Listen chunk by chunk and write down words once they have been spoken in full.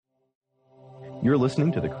You're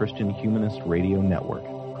listening to the Christian Humanist Radio Network,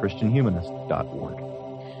 christianhumanist.org.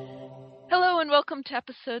 Hello and welcome to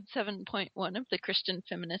episode 7.1 of the Christian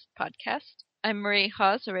Feminist podcast. I'm Marie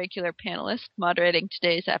Hause, a regular panelist, moderating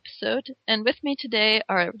today's episode, and with me today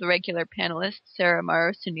are the regular panelists Sarah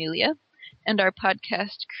Morrow Cerniglia and our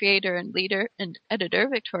podcast creator and leader and editor,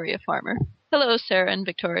 Victoria Farmer. Hello, Sarah and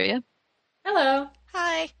Victoria. Hello.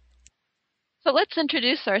 Hi. So let's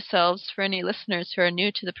introduce ourselves for any listeners who are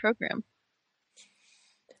new to the program.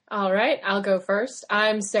 All right, I'll go first.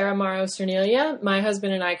 I'm Sarah Morrow Cerniglia. My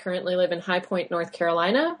husband and I currently live in High Point, North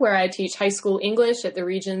Carolina, where I teach high school English at the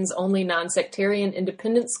region's only non-sectarian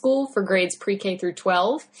independent school for grades pre-K through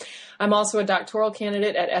 12. I'm also a doctoral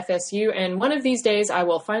candidate at FSU, and one of these days I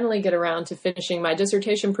will finally get around to finishing my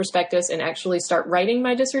dissertation prospectus and actually start writing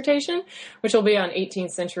my dissertation, which will be on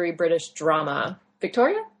 18th century British drama.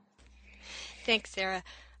 Victoria? Thanks, Sarah.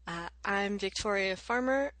 I'm Victoria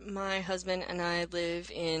Farmer. My husband and I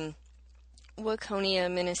live in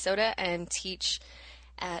Waconia, Minnesota, and teach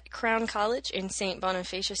at Crown College in St.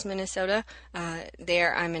 Bonifacius, Minnesota.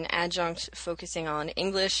 There I'm an adjunct focusing on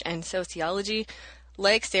English and sociology.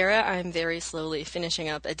 Like Sarah, I'm very slowly finishing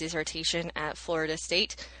up a dissertation at Florida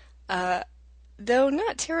State, though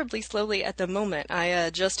not terribly slowly at the moment. I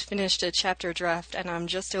just finished a chapter draft, and I'm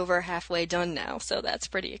just over halfway done now, so that's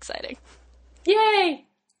pretty exciting. Yay!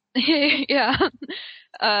 Yeah.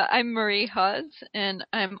 I'm Marie Hause, and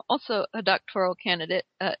I'm also a doctoral candidate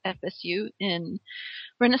at FSU in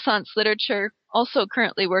Renaissance literature, also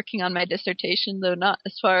currently working on my dissertation, though not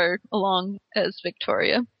as far along as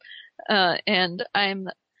Victoria. And I'm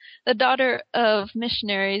the daughter of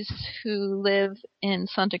missionaries who live in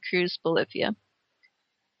Santa Cruz, Bolivia.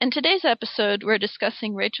 In today's episode, we're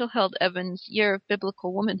discussing Rachel Held Evans' Year of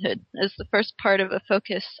Biblical Womanhood as the first part of a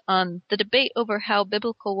focus on the debate over how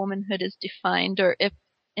biblical womanhood is defined, or if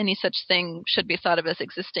any such thing should be thought of as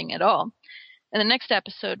existing at all. In the next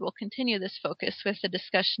episode, we'll continue this focus with a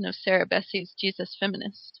discussion of Sarah Bessey's Jesus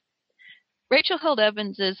Feminist. Rachel Held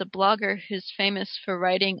Evans is a blogger who's famous for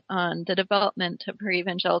writing on the development of her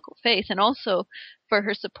evangelical faith and also for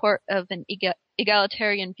her support of an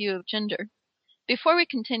egalitarian view of gender. Before we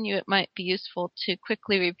continue, it might be useful to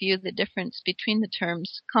quickly review the difference between the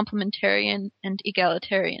terms complementarian and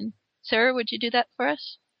egalitarian. Sarah, would you do that for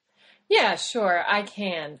us? Yeah, sure, I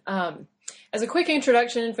can. As a quick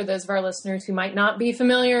introduction for those of our listeners who might not be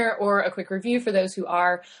familiar, or a quick review for those who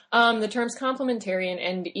are, the terms complementarian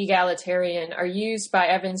and egalitarian are used by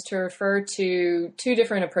Evans to refer to two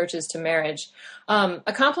different approaches to marriage. A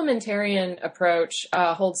complementarian approach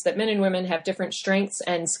holds that men and women have different strengths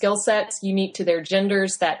and skill sets unique to their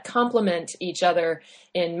genders that complement each other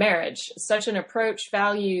in marriage. Such an approach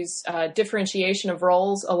values differentiation of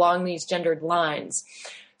roles along these gendered lines.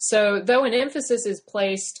 So though an emphasis is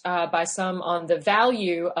placed by some on the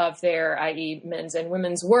value of their, i.e. men's and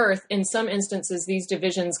women's worth, in some instances these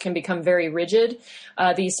divisions can become very rigid.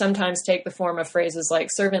 These sometimes take the form of phrases like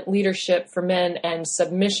servant leadership for men and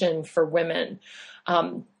submission for women.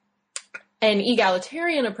 An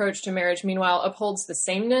egalitarian approach to marriage, meanwhile, upholds the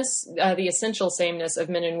sameness, the essential sameness of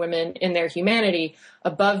men and women in their humanity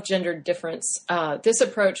above gendered difference. This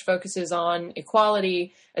approach focuses on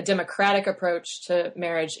equality, a democratic approach to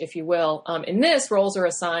marriage, if you will. In this, roles are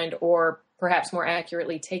assigned, or perhaps more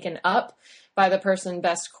accurately, taken up by the person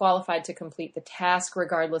best qualified to complete the task,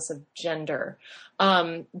 regardless of gender.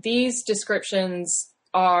 These descriptions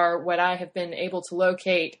are what I have been able to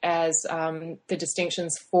locate as the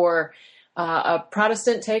distinctions for a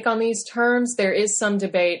Protestant take on these terms. There is some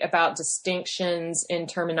debate about distinctions in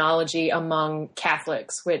terminology among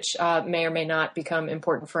Catholics, which may or may not become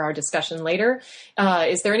important for our discussion later.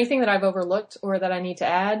 Is there anything that I've overlooked or that I need to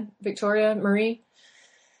add, Victoria, Marie?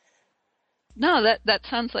 No, that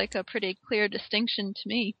sounds like a pretty clear distinction to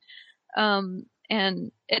me.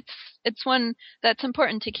 And it's one that's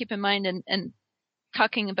important to keep in mind and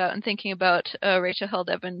talking about and thinking about Rachel Held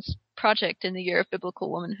Evans' project in the Year of Biblical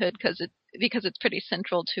Womanhood because it's pretty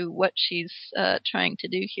central to what she's trying to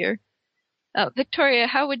do here. Victoria,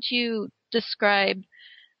 how would you describe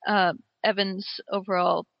Evans'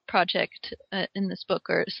 overall project in this book,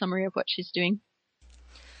 or a summary of what she's doing?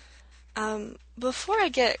 Before I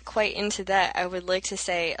get quite into that, I would like to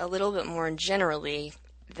say a little bit more generally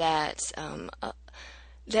that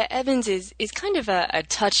that Evans is kind of a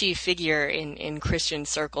touchy figure in Christian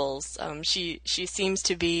circles. She seems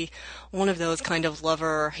to be one of those kind of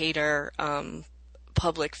lover or hater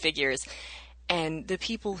public figures, and the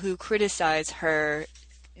people who criticize her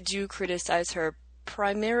do criticize her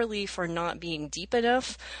primarily for not being deep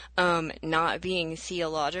enough, not being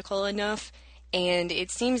theological enough, And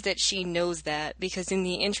it seems that she knows that because in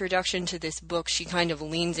the introduction to this book, she kind of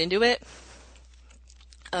leans into it.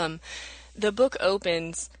 The book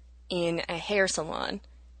opens in a hair salon,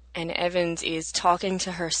 and Evans is talking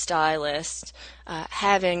to her stylist,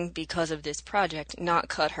 having, because of this project, not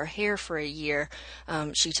cut her hair for a year.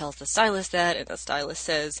 She tells the stylist that, and the stylist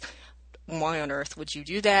says, why on earth would you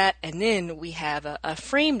do that? And then we have a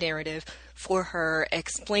frame narrative for her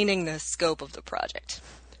explaining the scope of the project.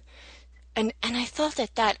 And I thought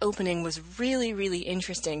that opening was really, really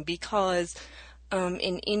interesting because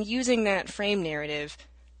in using that frame narrative,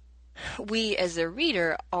 we as a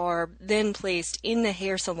reader are then placed in the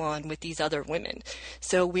hair salon with these other women.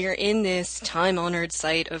 So we're in this time-honored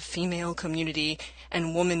site of female community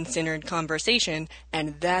and woman-centered conversation,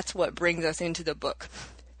 and that's what brings us into the book.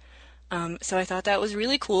 So I thought that was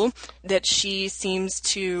really cool that she seems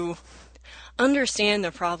to understand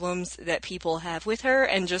the problems that people have with her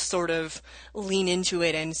and just sort of lean into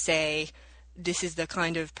it and say, this is the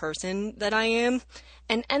kind of person that I am.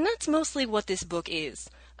 And that's mostly what this book is.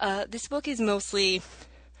 This book is mostly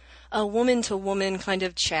a woman-to-woman kind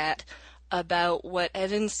of chat about what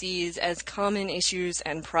Evan sees as common issues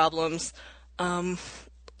and problems,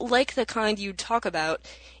 like the kind you'd talk about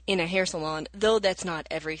in a hair salon, though that's not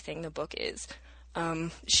everything the book is.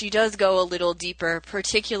 She does go a little deeper,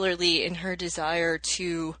 particularly in her desire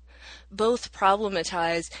to both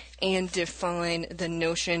problematize and define the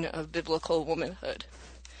notion of biblical womanhood.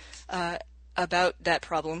 About that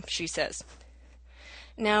problem, she says,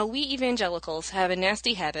 now, we evangelicals have a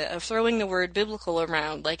nasty habit of throwing the word biblical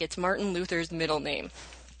around like it's Martin Luther's middle name.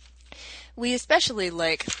 We especially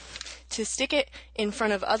like to stick it in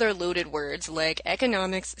front of other loaded words like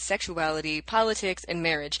economics, sexuality, politics, and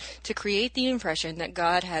marriage to create the impression that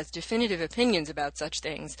God has definitive opinions about such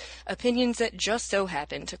things, opinions that just so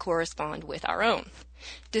happen to correspond with our own.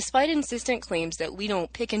 Despite insistent claims that we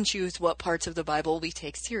don't pick and choose what parts of the Bible we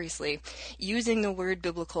take seriously, using the word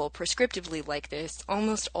biblical prescriptively like this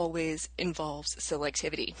almost always involves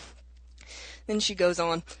selectivity. Then she goes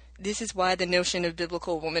on, this is why the notion of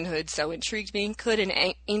biblical womanhood so intrigued me. Could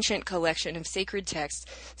an ancient collection of sacred texts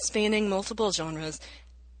spanning multiple genres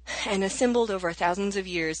and assembled over thousands of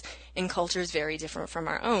years in cultures very different from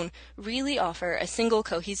our own really offer a single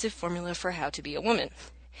cohesive formula for how to be a woman?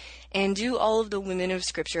 And do all of the women of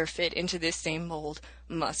Scripture fit into this same mold?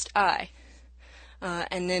 Must I?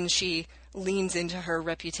 And then she leans into her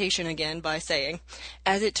reputation again by saying,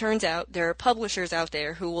 as it turns out, there are publishers out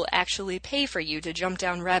there who will actually pay for you to jump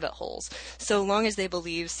down rabbit holes, so long as they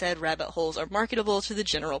believe said rabbit holes are marketable to the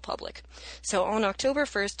general public. So on October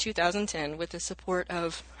 1st, 2010, with the support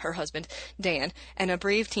of her husband, Dan, and a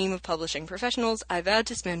brave team of publishing professionals, I vowed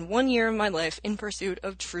to spend 1 year of my life in pursuit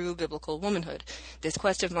of true biblical womanhood. This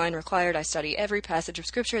quest of mine required I study every passage of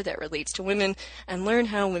Scripture that relates to women and learn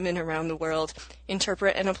how women around the world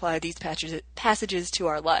interpret and apply these passages to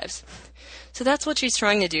our lives. So that's what she's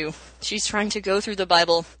trying to do. She's trying to go through the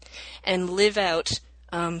Bible and live out,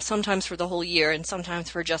 sometimes for the whole year and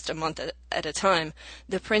sometimes for just a month at a time,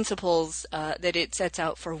 the principles that it sets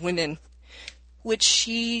out for women, which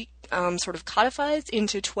she sort of codifies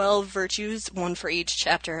into 12 virtues, one for each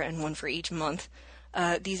chapter and one for each month.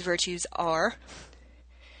 These virtues are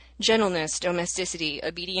gentleness, domesticity,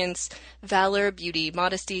 obedience, valor, beauty,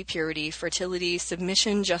 modesty, purity, fertility,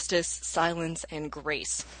 submission, justice, silence, and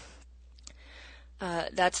grace.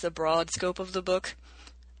 That's the broad scope of the book.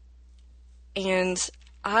 And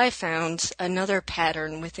I found another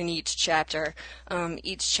pattern within each chapter.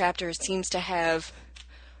 Each chapter seems to have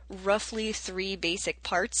roughly 3 basic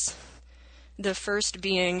parts. The first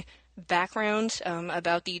being background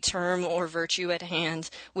about the term or virtue at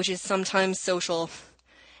hand, which is sometimes social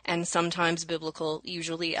and sometimes biblical,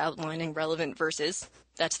 usually outlining relevant verses.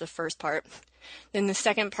 That's the first part. Then the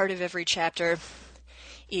second part of every chapter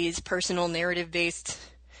is personal narrative-based,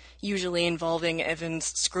 usually involving Evans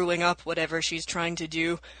screwing up whatever she's trying to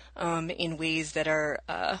do in ways that are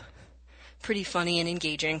pretty funny and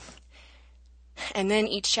engaging. And then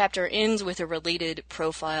each chapter ends with a related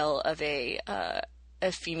profile of a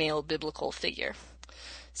female biblical figure.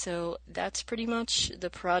 So that's pretty much the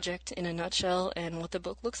project in a nutshell and what the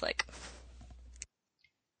book looks like.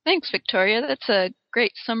 Thanks, Victoria. That's a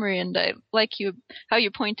great summary, and I like how you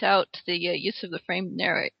point out the use of the frame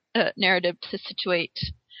narrative to situate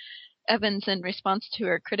Evans in response to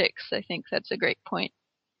her critics. I think that's a great point.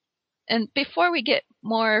 And before we get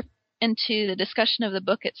more into the discussion of the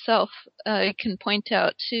book itself, I can point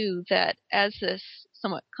out, too, that as this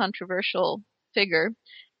somewhat controversial figure,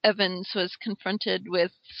 Evans was confronted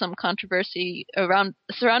with some controversy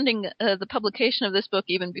surrounding the publication of this book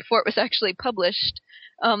even before it was actually published.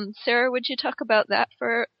 Sarah, would you talk about that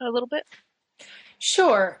for a little bit?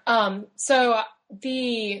 Sure.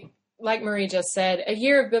 Like Marie just said, A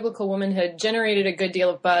Year of Biblical Womanhood generated a good deal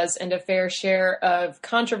of buzz and a fair share of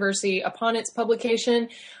controversy upon its publication,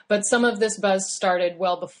 but some of this buzz started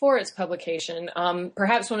well before its publication.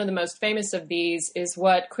 Perhaps one of the most famous of these is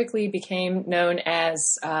what quickly became known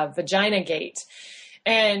as Vaginagate.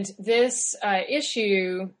 And this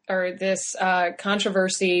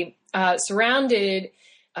controversy surrounded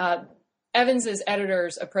Evans's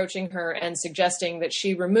editors approaching her and suggesting that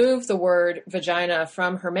she remove the word vagina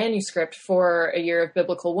from her manuscript for A Year of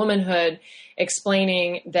Biblical Womanhood,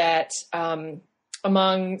 explaining that,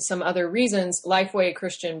 among some other reasons, Lifeway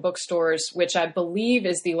Christian bookstores, which I believe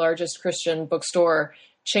is the largest Christian bookstore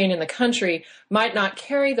chain in the country, might not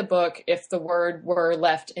carry the book if the word were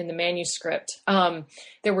left in the manuscript.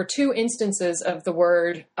 There were two instances of the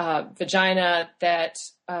word vagina that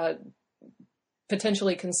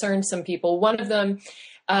potentially concerned some people. One of them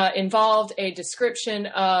involved a description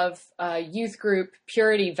of a youth group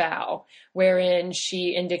purity vow, wherein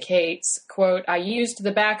she indicates, quote, "I used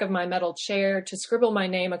the back of my metal chair to scribble my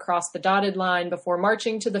name across the dotted line before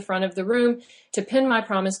marching to the front of the room to pin my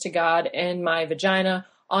promise to God and my vagina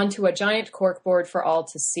onto a giant corkboard for all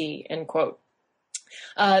to see," end quote.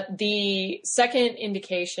 The second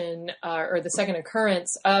indication, or the second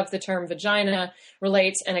occurrence of the term vagina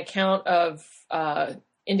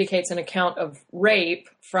indicates an account of rape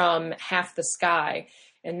from Half the Sky.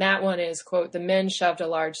 And that one is, quote, "The men shoved a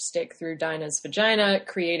large stick through Dinah's vagina,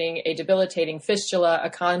 creating a debilitating fistula, a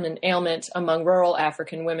common ailment among rural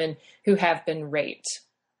African women who have been raped."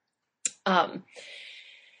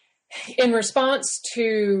 In response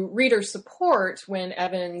to reader support, when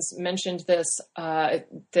Evans mentioned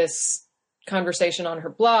this conversation on her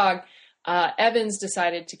blog, Evans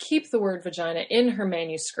decided to keep the word vagina in her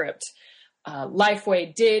manuscript.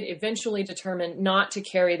 Lifeway did eventually determine not to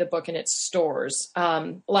carry the book in its stores.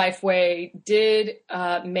 Lifeway did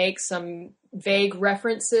make some vague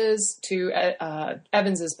references to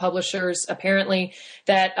Evans's publishers, apparently,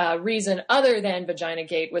 that reason other than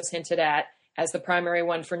Vaginagate was hinted at as the primary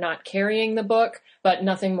one for not carrying the book, but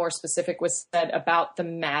nothing more specific was said about the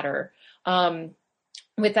matter.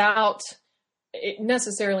 Without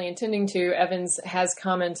necessarily intending to, Evans has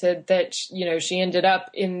commented that, she ended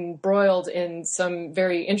up embroiled in some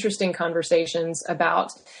very interesting conversations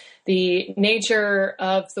about the nature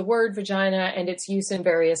of the word vagina and its use in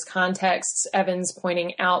various contexts. Evans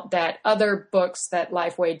pointing out that other books that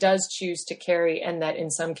Lifeway does choose to carry, and that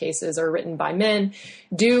in some cases are written by men,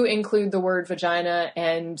 do include the word vagina,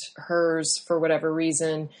 and hers, for whatever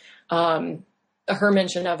reason, her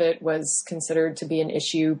mention of it was considered to be an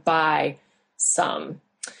issue by some.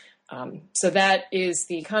 So that is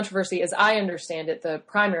the controversy, as I understand it, the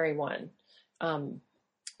primary one.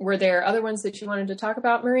 Were there other ones that you wanted to talk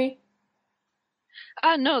about, Marie?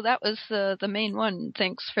 No, that was the main one.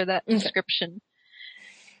 Thanks for that description.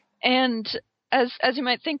 And as you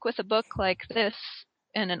might think with a book like this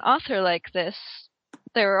and an author like this,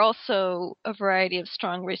 there are also a variety of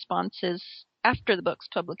strong responses after the book's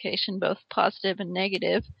publication, both positive and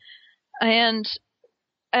negative. And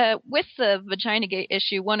with the Vaginagate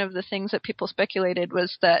issue, one of the things that people speculated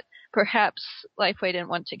was that perhaps Lifeway didn't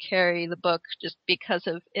want to carry the book just because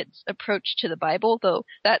of its approach to the Bible, though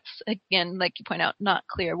that's, again, like you point out, not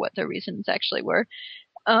clear what the reasons actually were.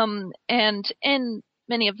 And in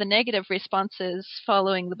many of the negative responses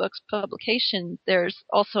following the book's publication, there's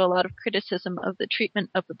also a lot of criticism of the treatment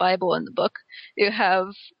of the Bible in the book. You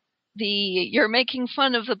have you're making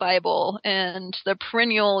fun of the Bible, and the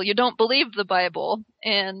perennial, you don't believe the Bible,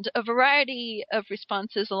 and a variety of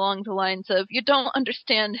responses along the lines of, you don't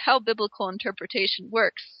understand how biblical interpretation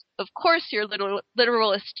works. Of course your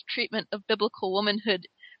literalist treatment of biblical womanhood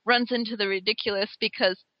runs into the ridiculous,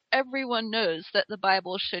 because everyone knows that the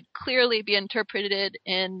Bible should clearly be interpreted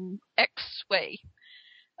in X way.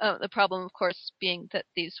 The problem, of course, being that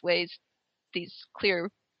these clear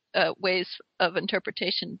ways of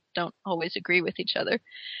interpretation don't always agree with each other.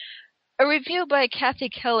 A review by Kathy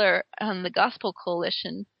Keller on the Gospel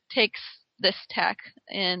Coalition takes this tack,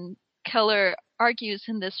 and Keller argues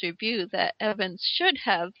in this review that Evans should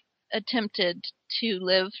have attempted to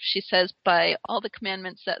live, she says, by all the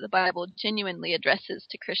commandments that the Bible genuinely addresses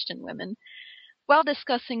to Christian women, while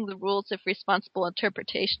discussing the rules of responsible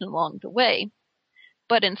interpretation along the way.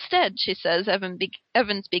 But instead, she says,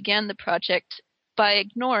 Evans began the project by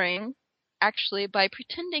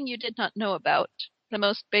pretending you did not know about, the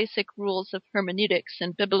most basic rules of hermeneutics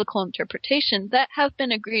and biblical interpretation that have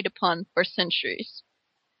been agreed upon for centuries.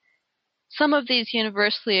 Some of these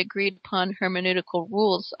universally agreed upon hermeneutical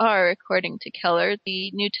rules are, according to Keller, the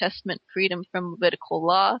New Testament freedom from Levitical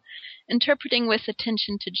law, interpreting with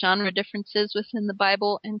attention to genre differences within the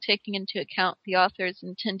Bible, and taking into account the author's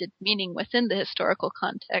intended meaning within the historical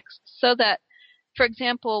context, so that, for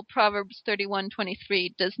example, Proverbs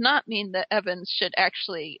 31:23 does not mean that Evans should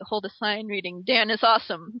actually hold a sign reading, "Dan is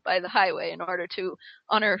awesome," by the highway in order to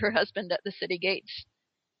honor her husband at the city gates.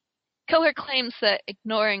 Keller claims that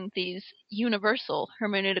ignoring these universal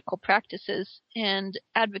hermeneutical practices and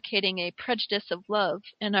advocating a prejudice of love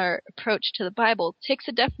in our approach to the Bible takes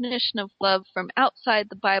a definition of love from outside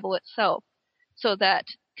the Bible itself, so that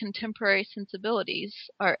contemporary sensibilities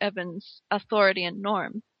are Evans' authority and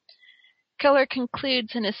norm. Keller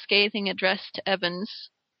concludes in a scathing address to Evans,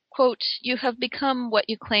 quote, "You have become what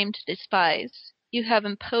you claim to despise. You have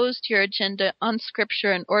imposed your agenda on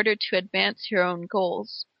Scripture in order to advance your own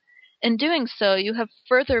goals. In doing so, you have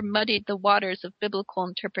further muddied the waters of biblical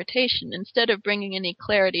interpretation instead of bringing any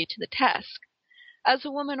clarity to the task. As a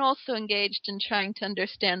woman also engaged in trying to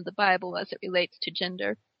understand the Bible as it relates to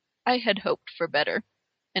gender, I had hoped for better."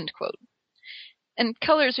 End quote. And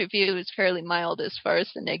Keller's review is fairly mild as far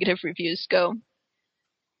as the negative reviews go.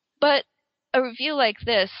 But a review like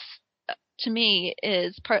this, to me,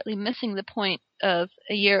 is partly missing the point of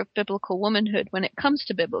A Year of Biblical Womanhood when it comes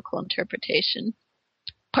to biblical interpretation.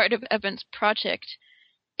 Part of Evans' project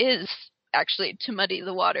is actually to muddy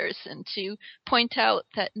the waters and to point out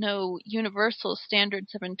that no universal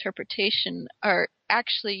standards of interpretation are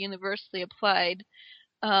actually universally applied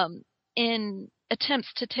in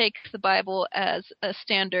attempts to take the Bible as a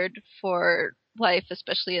standard for life,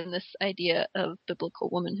 especially in this idea of biblical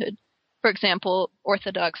womanhood. For example,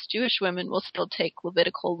 Orthodox Jewish women will still take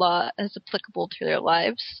Levitical law as applicable to their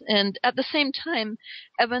lives. And at the same time,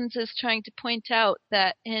 Evans is trying to point out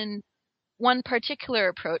that in one particular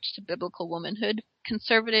approach to biblical womanhood,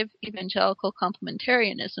 conservative evangelical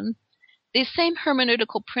complementarianism, these same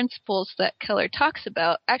hermeneutical principles that Keller talks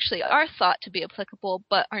about actually are thought to be applicable,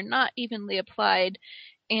 but are not evenly applied,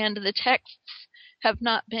 and the texts have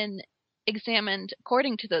not been examined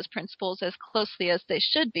according to those principles as closely as they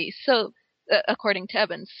should be, so according to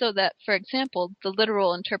Evans, so that, for example, the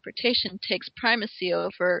literal interpretation takes primacy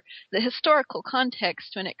over the historical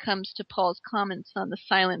context when it comes to Paul's comments on the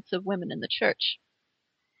silence of women in the church.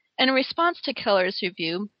 In response to Keller's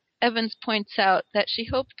review, Evans points out that she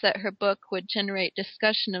hoped that her book would generate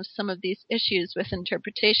discussion of some of these issues with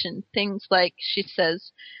interpretation, things like, she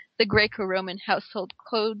says, the Greco-Roman household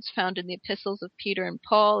codes found in the epistles of Peter and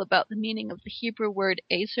Paul about the meaning of the Hebrew word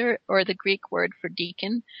azer, or the Greek word for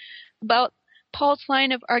deacon, about Paul's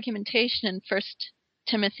line of argumentation in 1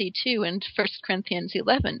 Timothy 2 and 1 Corinthians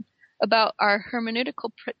 11, about our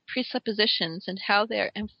hermeneutical presuppositions and how they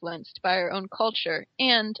are influenced by our own culture,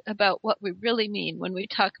 and about what we really mean when we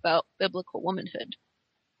talk about biblical womanhood.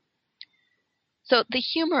 So the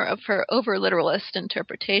humor of her over-literalist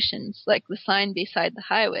interpretations, like the sign beside the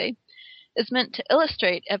highway, is meant to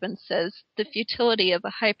illustrate, Evans says, the futility of a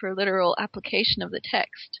hyper-literal application of the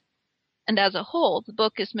text. And as a whole, the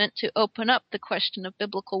book is meant to open up the question of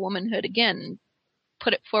biblical womanhood again and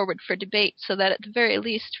put it forward for debate so that at the very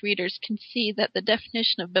least readers can see that the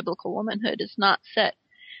definition of biblical womanhood is not set,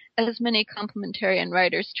 as many complementarian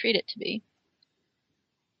writers treat it to be.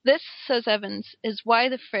 This, says Evans, is why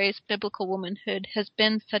the phrase biblical womanhood has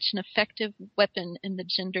been such an effective weapon in the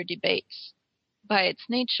gender debates. By its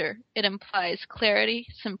nature, it implies clarity,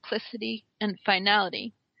 simplicity, and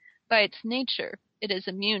finality. By its nature, it is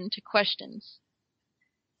immune to questions.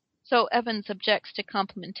 So Evans objects to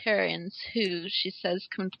complementarians who, she says,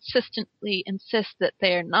 consistently insist that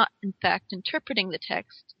they are not, in fact, interpreting the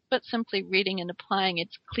text, but simply reading and applying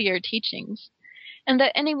its clear teachings, and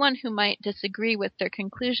that anyone who might disagree with their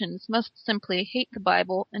conclusions must simply hate the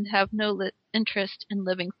Bible and have no interest in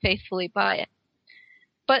living faithfully by it.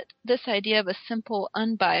 But this idea of a simple,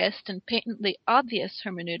 unbiased, and patently obvious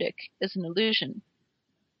hermeneutic is an illusion.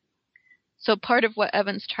 So part of what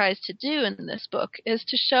Evans tries to do in this book is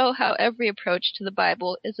to show how every approach to the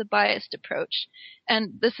Bible is a biased approach.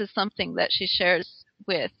 And this is something that she shares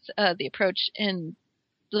with the approach in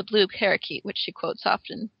the Blue Parakeet, which she quotes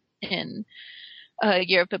often in A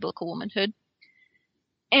Year of Biblical Womanhood.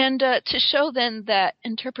 And to show then that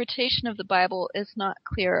interpretation of the Bible is not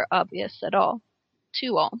clear or obvious at all,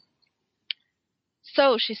 to all.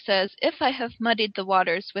 So, she says, if I have muddied the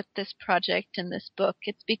waters with this project in this book,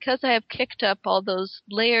 it's because I have kicked up all those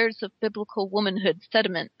layers of biblical womanhood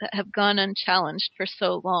sediment that have gone unchallenged for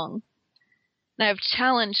so long. and I have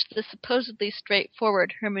challenged the supposedly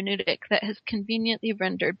straightforward hermeneutic that has conveniently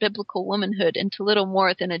rendered biblical womanhood into little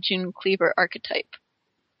more than a June Cleaver archetype.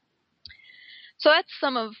 So that's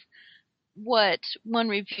some of what one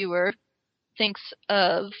reviewer thinks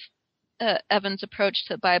of Evans' approach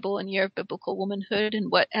to the Bible and Year of Biblical Womanhood, and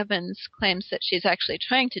what Evans claims that she's actually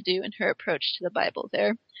trying to do in her approach to the Bible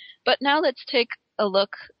there. But now let's take a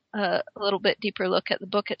little bit deeper look at the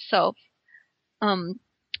book itself.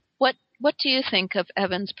 What do you think of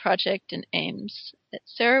Evans' project and aims?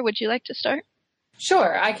 Sarah, would you like to start?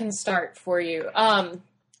 Sure, I can start for you.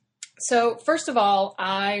 So first of all,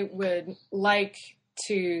 I would like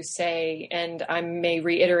to say, and I may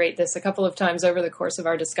reiterate this a couple of times over the course of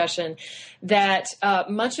our discussion, that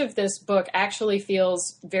much of this book actually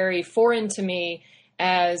feels very foreign to me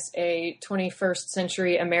as a 21st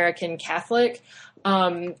century American Catholic.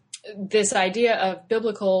 This idea of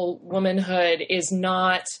biblical womanhood is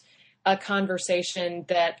not a conversation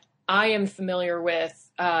that I am familiar with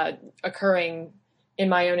occurring in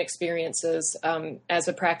my own experiences as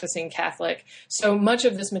a practicing Catholic. So much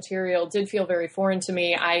of this material did feel very foreign to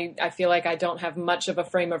me. I feel like I don't have much of a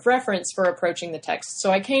frame of reference for approaching the text. So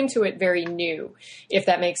I came to it very new, if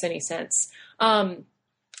that makes any sense.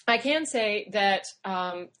 I can say that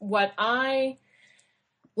what I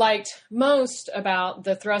liked most about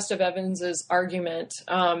the thrust of Evans's argument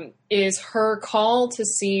is her call to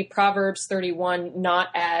see Proverbs 31 not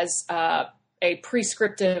as a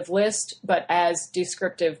prescriptive list, but as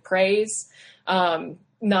descriptive praise,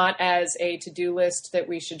 not as a to-do list that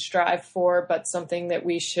we should strive for, but something that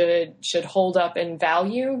we should hold up and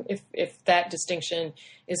value, if that distinction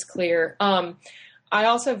is clear. I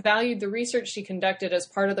also valued the research she conducted as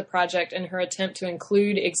part of the project and her attempt to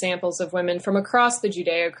include examples of women from across the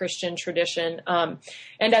Judeo-Christian tradition.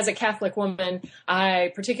 And as a Catholic woman,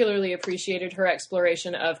 I particularly appreciated her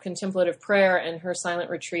exploration of contemplative prayer and her silent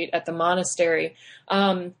retreat at the monastery.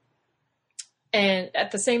 And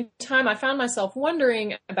at the same time, I found myself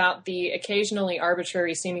wondering about the occasionally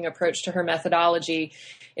arbitrary seeming approach to her methodology.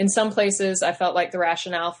 In some places, I felt like the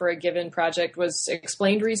rationale for a given project was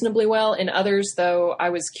explained reasonably well. In others, though,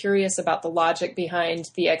 I was curious about the logic behind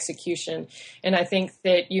the execution. And I think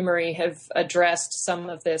that you, Marie, have addressed some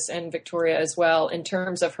of this, and Victoria as well, in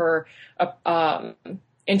terms of her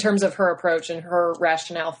approach and her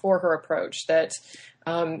rationale for her approach, that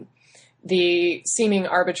the seeming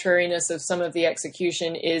arbitrariness of some of the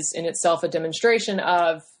execution is in itself a demonstration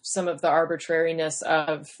of some of the arbitrariness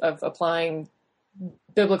of applying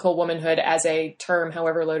biblical womanhood as a term,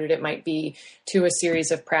 however loaded it might be, to a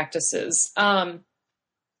series of practices.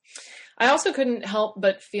 I also couldn't help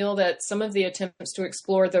but feel that some of the attempts to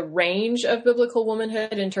explore the range of biblical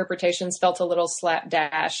womanhood interpretations felt a little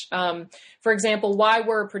slapdash. For example, why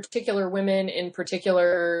were particular women in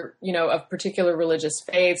particular, of particular religious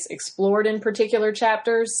faiths explored in particular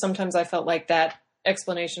chapters? Sometimes I felt like that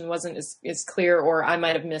explanation wasn't as clear, or I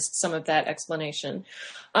might have missed some of that explanation.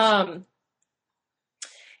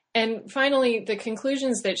 And finally, the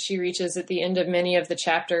conclusions that she reaches at the end of many of the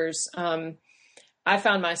chapters, I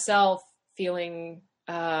found myself feeling,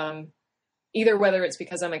 either whether it's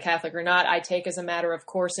because I'm a Catholic or not, I take as a matter of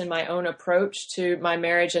course in my own approach to my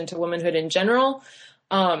marriage and to womanhood in general.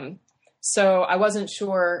 So I wasn't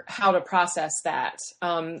sure how to process that.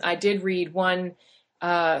 I did read one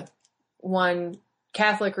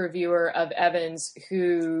Catholic reviewer of Evans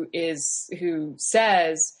who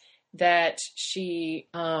says that she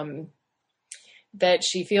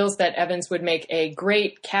feels that Evans would make a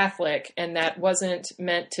great Catholic, and that wasn't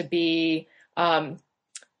meant to be,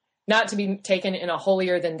 not to be taken in a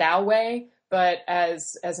holier than thou way, but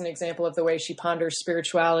as an example of the way she ponders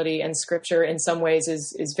spirituality and scripture in some ways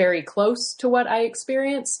is very close to what I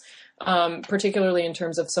experience, particularly in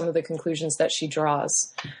terms of some of the conclusions that she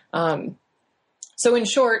draws. So in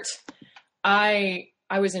short, I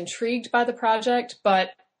was intrigued by the project,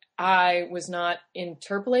 but I was not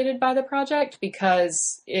interpolated by the project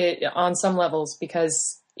because on some levels,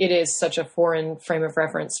 because it is such a foreign frame of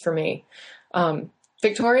reference for me.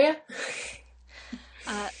 Victoria?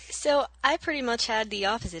 So I pretty much had the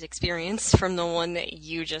opposite experience from the one that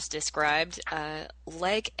you just described.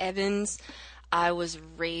 Like Evans, I was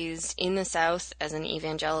raised in the South as an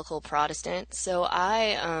evangelical Protestant, so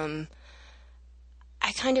I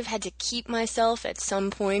kind of had to keep myself at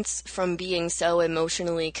some points from being so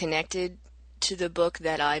emotionally connected to the book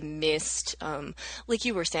that I missed, like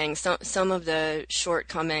you were saying, some of the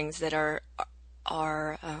shortcomings that are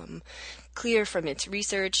clear from its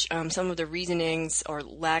research, some of the reasonings or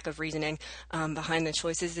lack of reasoning behind the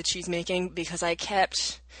choices that she's making, because I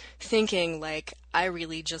kept thinking, like, I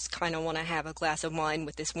really just kind of want to have a glass of wine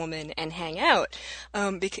with this woman and hang out.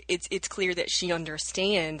 Because it's clear that she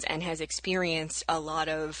understands and has experienced a lot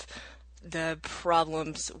of the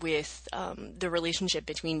problems with the relationship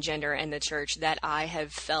between gender and the church that I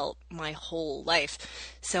have felt my whole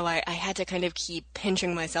life. So I had to kind of keep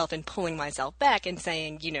pinching myself and pulling myself back and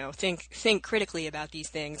saying, think critically about these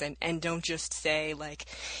things and don't just say, like,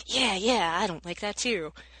 yeah, I don't like that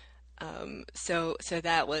too. So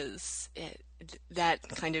that was that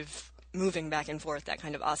kind of moving back and forth, that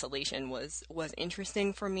kind of oscillation was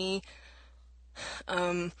interesting for me.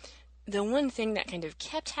 The one thing that kind of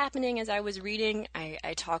kept happening as I was reading,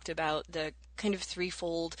 I talked about the kind of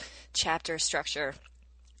threefold chapter structure,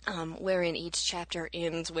 wherein each chapter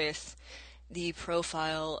ends with the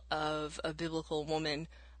profile of a biblical woman.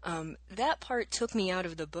 That part took me out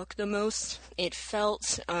of the book the most. It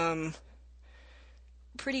felt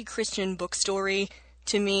pretty Christian book story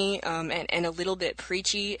to me, and a little bit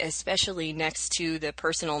preachy, especially next to the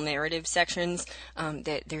personal narrative sections.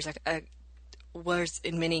 That there's was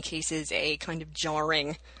in many cases a kind of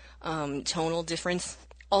jarring tonal difference.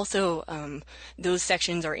 Also, those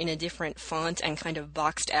sections are in a different font and kind of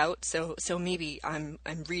boxed out, so maybe I'm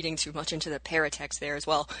reading too much into the paratext there as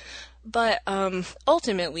well. But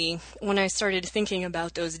ultimately, when I started thinking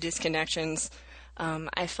about those disconnections,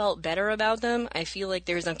 I felt better about them. I feel like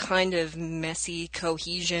there's a kind of messy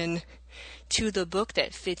cohesion to the book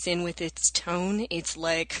that fits in with its tone. It's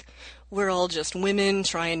like we're all just women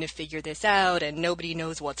trying to figure this out, and nobody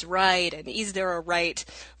knows what's right, and is there a right?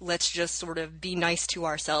 Let's just sort of be nice to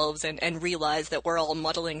ourselves and realize that we're all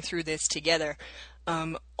muddling through this together.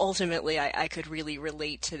 Ultimately, I could really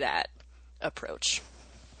relate to that approach.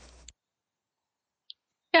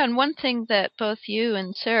 Yeah, and one thing that both you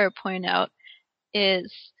and Sarah point out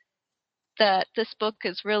is that this book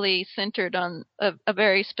is really centered on a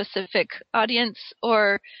very specific audience,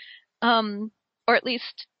 or at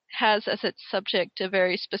least has as its subject a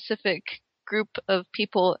very specific group of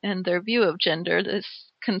people and their view of gender, this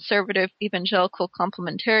conservative evangelical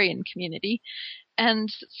complementarian community. And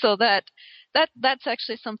so that's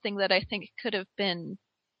actually something that I think could have been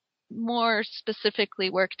more specifically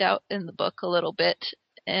worked out in the book a little bit,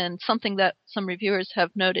 and something that some reviewers have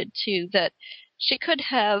noted too, that she could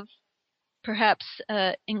have perhaps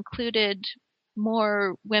included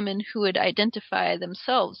more women who would identify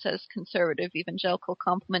themselves as conservative evangelical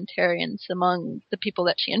complementarians among the people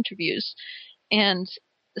that she interviews, and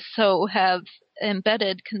so have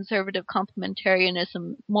embedded conservative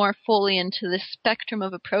complementarianism more fully into this spectrum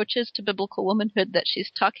of approaches to biblical womanhood that she's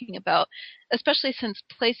talking about, especially since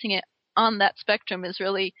placing it on that spectrum is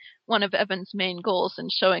really one of Evan's main goals, in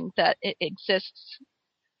showing that it exists.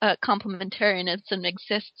 Complementarianism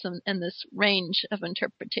exists in this range of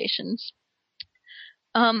interpretations.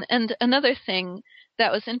 And another thing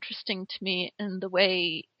that was interesting to me in the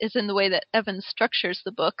way that Evan structures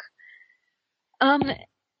the book,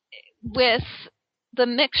 with the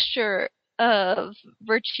mixture of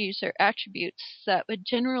virtues or attributes that would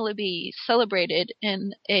generally be celebrated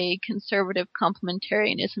in a conservative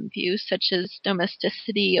complementarianism view, such as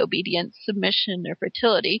domesticity, obedience, submission, or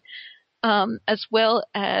fertility, as well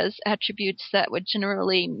as attributes that would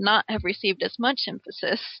generally not have received as much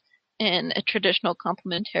emphasis in a traditional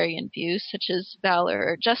complementarian view, such as valor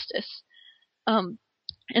or justice. And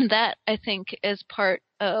that, I think, is part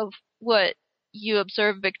of what you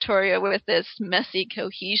observe, Victoria, with this messy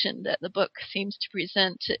cohesion that the book seems to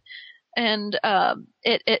present. And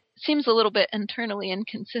it seems a little bit internally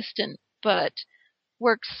inconsistent, but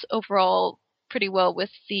works overall pretty well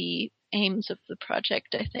with the aims of the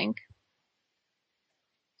project, I think.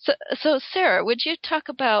 So Sarah, would you talk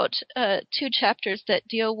about two chapters that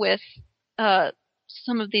deal with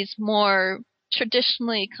some of these more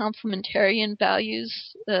traditionally complementarian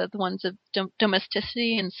values, the ones of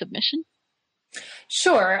domesticity and submission?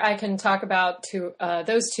 Sure, I can talk about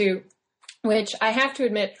those two, which I have to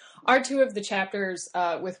admit are two of the chapters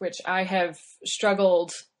with which I have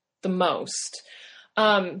struggled the most.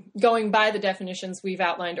 Going by the definitions we've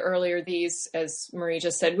outlined earlier, these, as Marie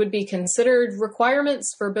just said, would be considered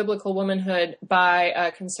requirements for biblical womanhood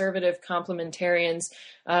by conservative complementarians,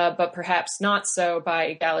 but perhaps not so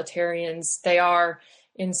by egalitarians. They are,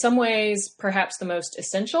 in some ways, perhaps the most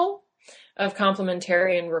essential of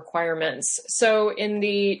complementarian requirements. So in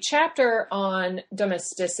the chapter on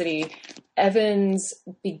domesticity, Evans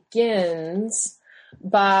begins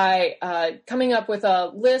by coming up with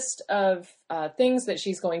a list of things that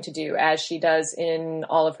she's going to do, as she does in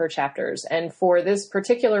all of her chapters. And for this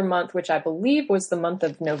particular month, which I believe was the month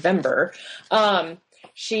of November,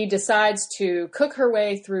 she decides to cook her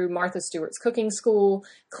way through Martha Stewart's cooking school,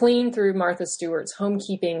 clean through Martha Stewart's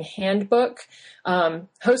homekeeping handbook,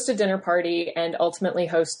 host a dinner party, and ultimately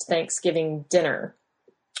host Thanksgiving dinner.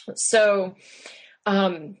 So,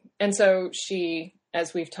 and so she,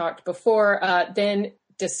 as we've talked before, then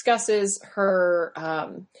discusses her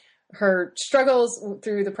struggles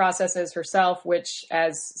through the processes herself, which,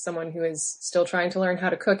 as someone who is still trying to learn how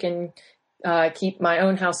to cook and keep my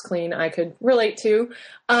own house clean, I could relate to.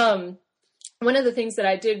 One of the things that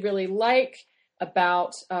I did really like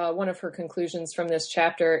about one of her conclusions from this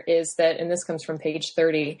chapter is that, and this comes from page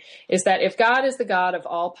 30, is that if God is the God of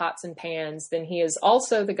all pots and pans, then he is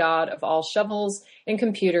also the God of all shovels and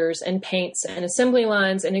computers and paints and assembly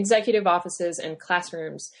lines and executive offices and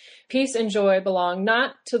classrooms. Peace and joy belong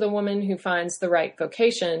not to the woman who finds the right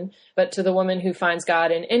vocation, but to the woman who finds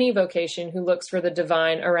God in any vocation, who looks for the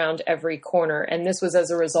divine around every corner. And this was as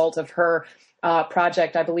a result of her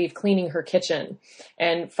project, I believe, cleaning her kitchen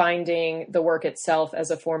and finding the work itself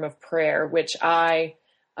as a form of prayer, which I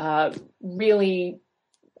really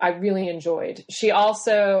enjoyed. She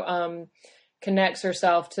also connects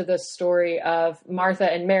herself to the story of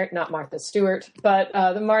Martha and Mary, not Martha Stewart, but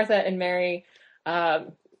the Martha and Mary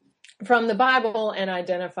from the Bible, and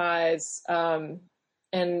identifies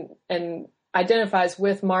and identifies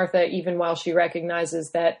with Martha, even while she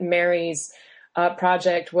recognizes that Mary's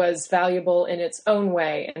project was valuable in its own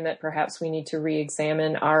way, and that perhaps we need to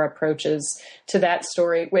re-examine our approaches to that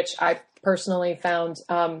story, which I personally found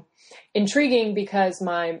intriguing because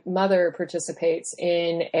my mother participates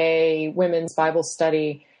in a women's Bible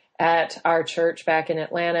study at our church back in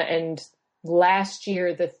Atlanta. And last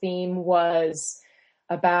year, the theme was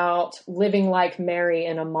about living like Mary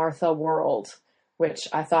in a Martha world, which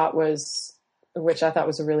I thought was a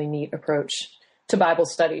really neat approach to Bible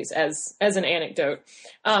studies as an anecdote.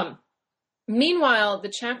 Meanwhile, the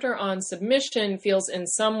chapter on submission feels in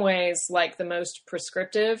some ways like the most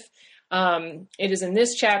prescriptive. It is in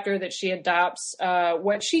this chapter that she adopts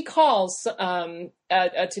what she calls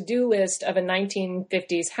a to-do list of a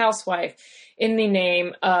 1950s housewife in the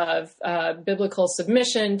name of biblical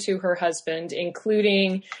submission to her husband,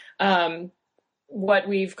 including what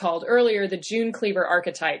we've called earlier the June Cleaver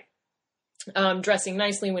archetype. Dressing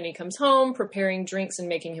nicely when he comes home, preparing drinks and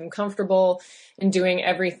making him comfortable, and doing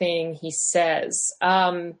everything he says.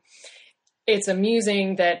 It's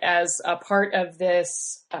amusing that as a part of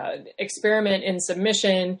this experiment in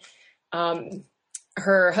submission,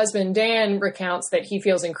 her husband Dan recounts that he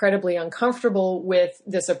feels incredibly uncomfortable with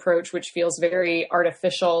this approach, which feels very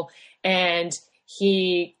artificial, and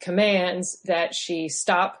he commands that she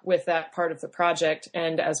stop with that part of the project,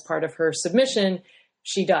 and as part of her submission,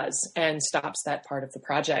 she does and stops that part of the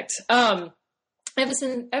project.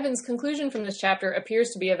 Evan's conclusion from this chapter appears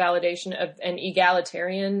to be a validation of an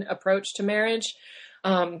egalitarian approach to marriage.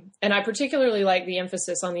 And I particularly like the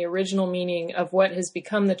emphasis on the original meaning of what has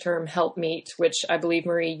become the term helpmeet, which I believe,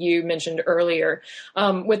 Marie, you mentioned earlier,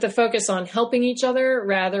 with the focus on helping each other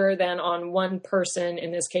rather than on one person,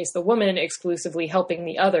 in this case, the woman, exclusively helping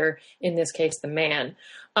the other, in this case, the man.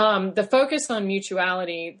 The focus on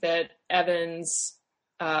mutuality that Evans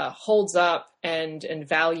holds up and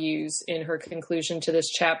values in her conclusion to this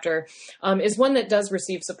chapter is one that does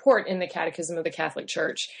receive support in the Catechism of the Catholic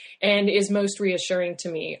Church and is most reassuring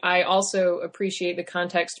to me. I also appreciate the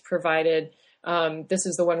context provided. This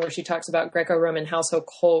is the one where she talks about Greco-Roman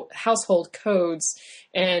household codes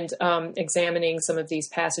and examining some of these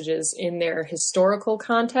passages in their historical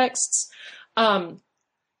contexts. And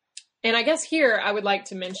I guess here I would like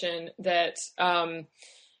to mention that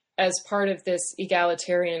as part of this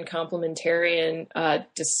egalitarian complementarian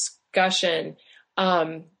discussion,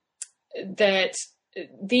 that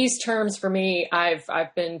these terms for me,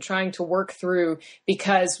 I've been trying to work through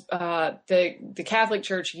because the Catholic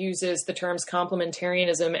Church uses the terms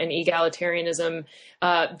complementarianism and egalitarianism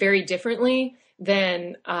very differently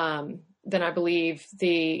than I believe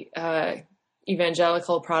the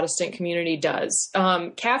evangelical Protestant community does.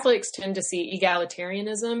 Catholics tend to see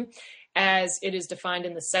egalitarianism as it is defined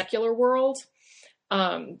in the secular world.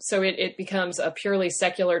 So it becomes a purely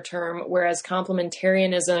secular term, whereas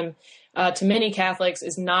complementarianism to many Catholics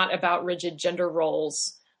is not about rigid gender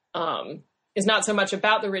roles, is not so much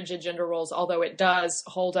about the rigid gender roles, although it does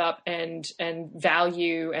hold up and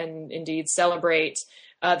value and indeed celebrate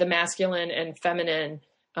the masculine and feminine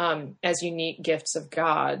as unique gifts of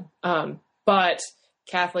God. But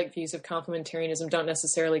Catholic views of complementarianism don't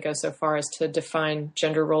necessarily go so far as to define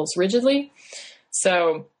gender roles rigidly.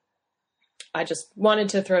 So I just wanted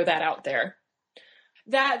to throw that out there.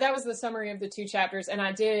 That was the summary of the 2 chapters, and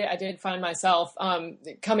I did find myself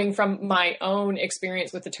coming from my own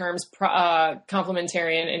experience with the terms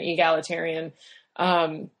complementarian and egalitarian,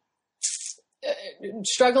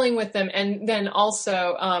 struggling with them. And then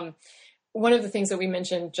also one of the things that we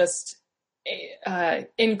mentioned just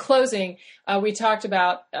in closing, we talked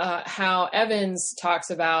about how Evans talks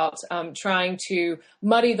about trying to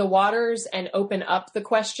muddy the waters and open up the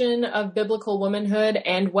question of biblical womanhood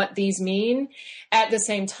and what these mean. At the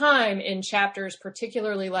same time, in chapters,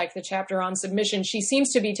 particularly like the chapter on submission, she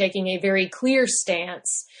seems to be taking a very clear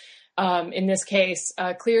stance. In this case,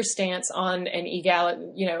 a clear stance on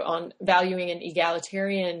on valuing an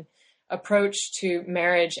egalitarian approach to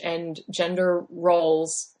marriage and gender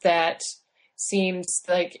roles that seems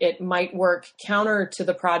like it might work counter to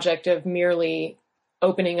the project of merely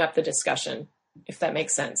opening up the discussion, if that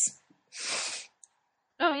makes sense.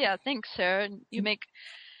 Oh, yeah. Thanks, Sarah. You make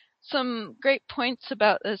some great points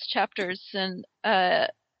about those chapters, and I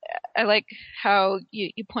like how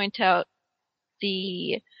you point out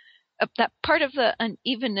that part of the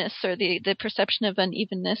unevenness or the perception of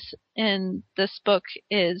unevenness in this book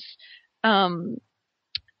is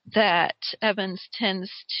that Evans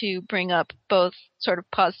tends to bring up both sort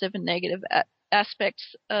of positive and negative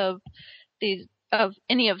aspects of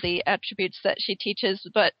any of the attributes that she teaches,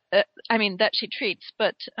 but that she treats,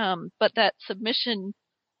 but that submission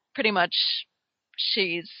pretty much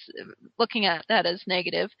she's looking at that as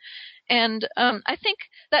negative. And I think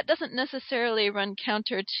that doesn't necessarily run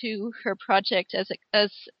counter to her project as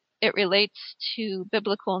it relates to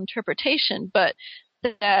biblical interpretation, but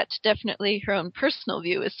that definitely her own personal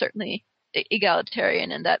view is certainly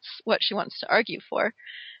egalitarian, and that's what she wants to argue for.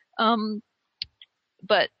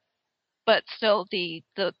 But still,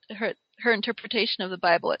 her interpretation of the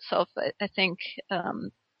Bible itself, I think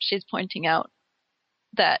she's pointing out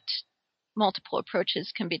that multiple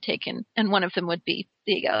approaches can be taken, and one of them would be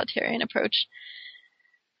the egalitarian approach.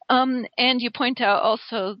 And you point out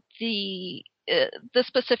also the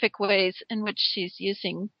specific ways in which she's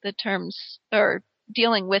using the terms or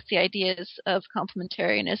dealing with the ideas of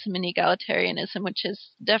complementarianism and egalitarianism, which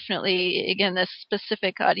is definitely, again, this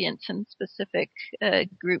specific audience and specific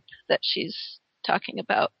group that she's talking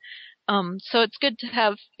about. So it's good to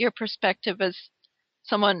have your perspective as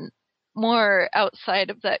someone more outside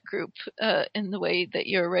of that group in the way that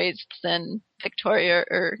you're raised than Victoria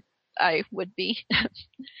or I would be.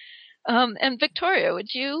 And Victoria,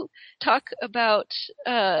 would you talk about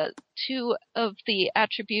 2 of the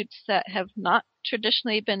attributes that have not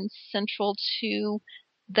traditionally been central to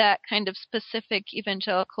that kind of specific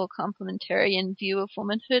evangelical complementarian view of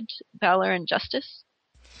womanhood, valor and justice?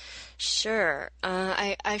 Sure.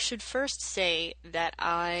 I should first say that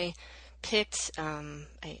I picked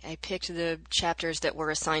the chapters that were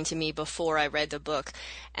assigned to me before I read the book,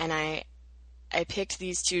 and I picked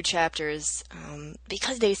these 2 chapters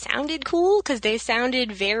because they sounded cool, because they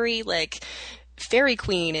sounded very like Fairy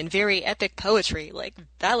Queen and very epic poetry, like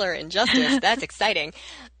valor and justice. That's exciting.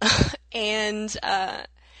 And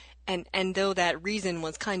though that reason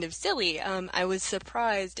was kind of silly, I was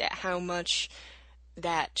surprised at how much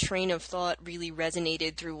that train of thought really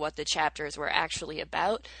resonated through what the chapters were actually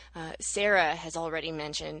about. Sarah has already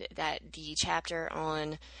mentioned that the chapter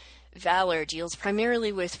on valor deals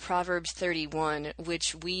primarily with Proverbs 31,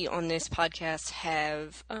 which we on this podcast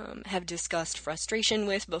have discussed frustration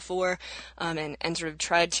with before, and sort of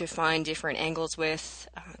tried to find different angles with,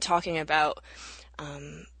 talking about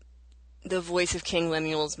the voice of King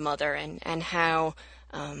Lemuel's mother and how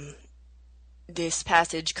this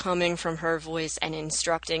passage coming from her voice and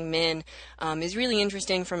instructing men is really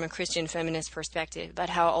interesting from a Christian feminist perspective,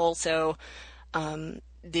 but how also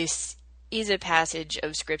this is a passage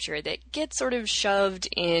of scripture that gets sort of shoved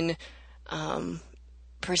in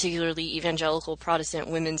particularly evangelical Protestant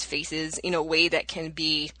women's faces in a way that can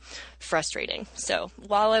be frustrating. So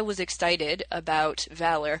while I was excited about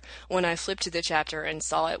valor, when I flipped to the chapter and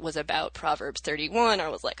saw it was about Proverbs 31, I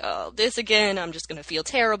was like, oh, this again, I'm just going to feel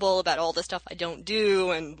terrible about all the stuff I don't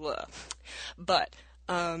do, and blah. But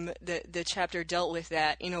the chapter dealt with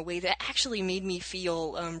that in a way that actually made me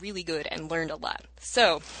feel really good and learned a lot.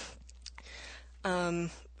 So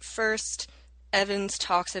first, Evans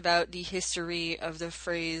talks about the history of the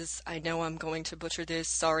phrase, I know I'm going to butcher this,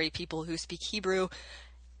 sorry people who speak Hebrew,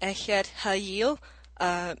 Echet Hayil,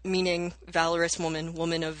 meaning valorous woman,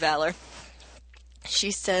 woman of valor.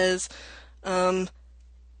 She says,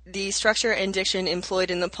 The structure and diction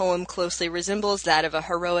employed in the poem closely resembles that of a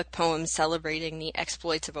heroic poem celebrating the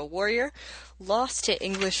exploits of a warrior. Lost to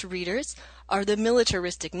English readers are the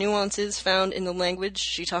militaristic nuances found in the language.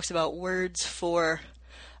 She talks about words for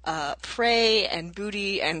prey and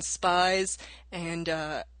booty and spies and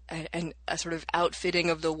a sort of outfitting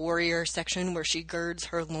of the warrior section where she girds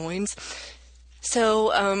her loins.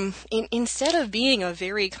 So instead of being a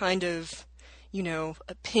very kind of,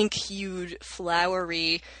 a pink-hued,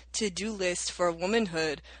 flowery to-do list for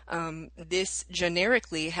womanhood, this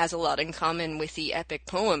generically has a lot in common with the epic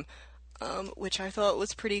poem, which I thought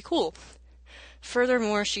was pretty cool.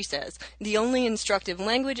 Furthermore, she says, the only instructive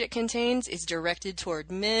language it contains is directed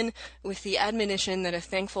toward men, with the admonition that a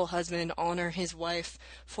thankful husband honor his wife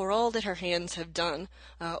for all that her hands have done.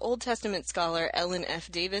 Old Testament scholar Ellen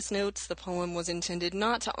F. Davis notes the poem was intended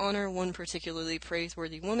not to honor one particularly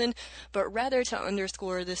praiseworthy woman, but rather to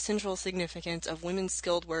underscore the central significance of women's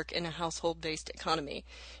skilled work in a household-based economy.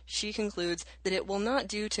 She concludes that it will not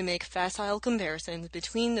do to make facile comparisons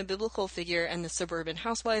between the biblical figure and the suburban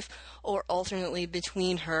housewife, or alternately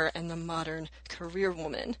between her and the modern career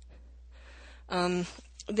woman.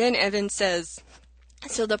 Then Evans says,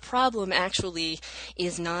 so the problem actually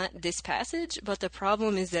is not this passage, but the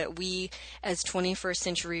problem is that we, as 21st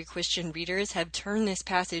century Christian readers, have turned this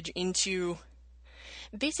passage into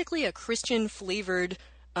basically a Christian-flavored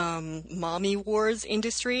mommy wars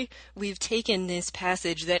industry. We've taken this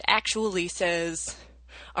passage that actually says,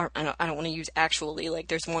 or I don't want to use actually, like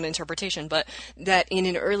there's one interpretation, but that in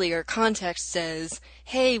an earlier context says,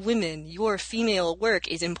 hey women, your female work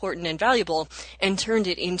is important and valuable, and turned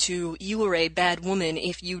it into, you are a bad woman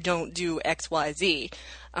if you don't do XYZ.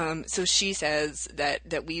 So she says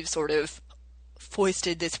that we've sort of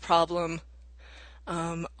foisted this problem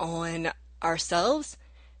on ourselves,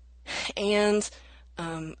 and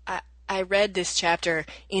I read this chapter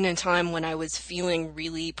in a time when I was feeling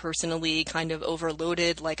really personally kind of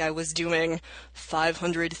overloaded, like I was doing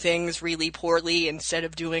 500 things really poorly instead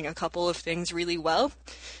of doing a couple of things really well.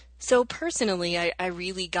 So personally, I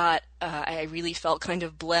really felt kind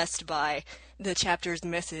of blessed by the chapter's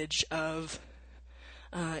message of,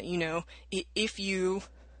 if you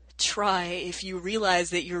try, if you realize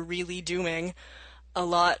that you're really doing a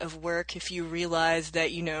lot of work, if you realize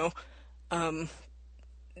that,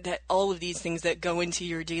 that all of these things that go into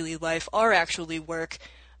your daily life are actually work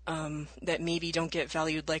that maybe don't get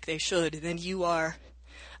valued like they should, then you are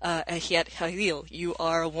a hiat halil, you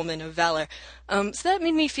are a woman of valor. So that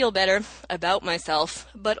made me feel better about myself,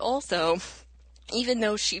 but also, even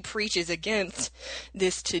though she preaches against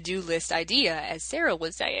this to-do list idea, as Sarah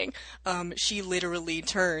was saying, she literally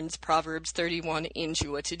turns Proverbs 31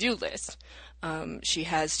 into a to-do list. She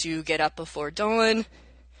has to get up before dawn.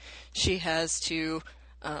 She has to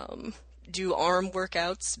do arm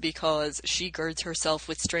workouts because she girds herself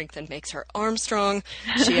with strength and makes her arms strong.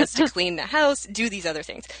 She has to clean the house, do these other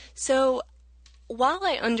things. So while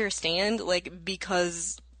I understand,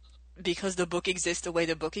 because the book exists the way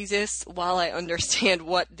the book exists, while I understand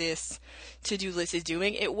what this to-do list is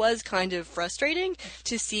doing, it was kind of frustrating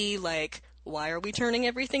to see, why are we turning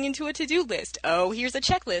everything into a to-do list? Oh, here's a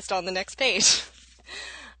checklist on the next page.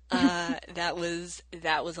 That was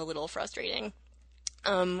a little frustrating.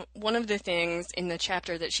 One of the things in the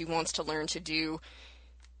chapter that she wants to learn to do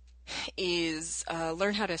is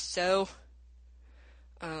learn how to sew.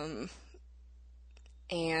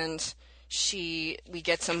 And we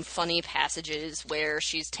get some funny passages where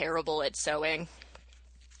she's terrible at sewing.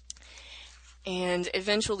 And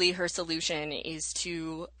eventually her solution is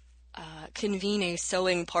to convene a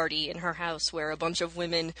sewing party in her house where a bunch of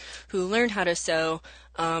women who learn how to sew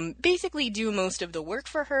basically do most of the work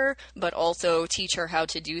for her, but also teach her how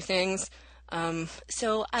to do things.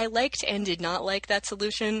 So I liked and did not like that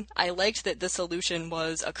solution. I liked that the solution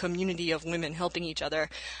was a community of women helping each other.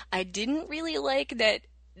 I didn't really like that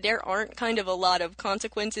there aren't kind of a lot of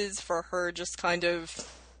consequences for her just kind of,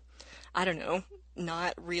 I don't know,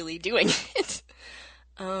 not really doing it.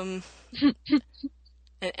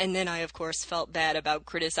 And then I, of course, felt bad about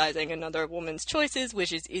criticizing another woman's choices,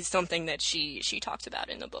 which is something that she talks about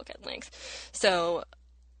in the book at length. So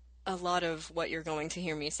a lot of what you're going to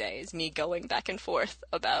hear me say is me going back and forth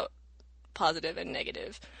about positive and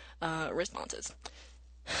negative responses.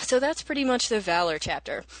 So that's pretty much the valor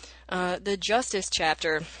chapter. The justice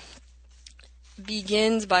chapter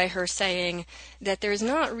begins by her saying that there's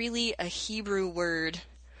not really a Hebrew word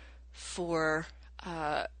for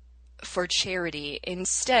charity.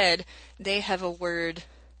 Instead, they have a word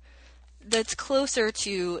that's closer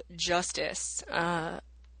to justice,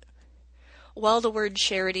 While the word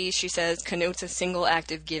charity, she says, connotes a single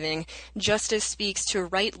act of giving, justice speaks to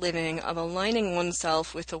right living, of aligning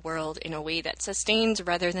oneself with the world in a way that sustains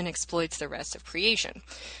rather than exploits the rest of creation.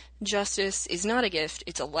 Justice is not a gift,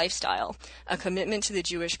 it's a lifestyle, a commitment to the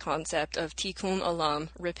Jewish concept of tikkun olam,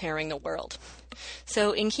 repairing the world.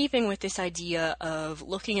 So in keeping with this idea of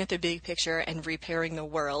looking at the big picture and repairing the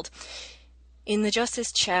world, in the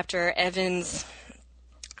Justice chapter, Evans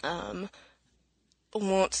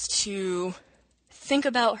wants to think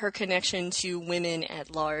about her connection to women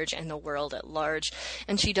at large and the world at large,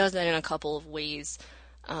 and she does that in a couple of ways.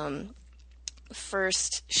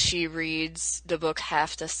 First, she reads the book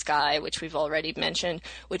Half the Sky, which we've already mentioned,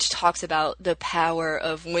 which talks about the power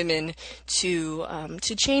of women to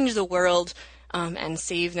change the world and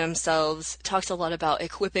save themselves. Talks a lot about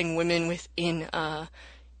equipping women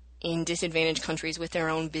in disadvantaged countries with their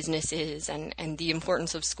own businesses and the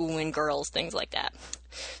importance of schooling girls, things like that.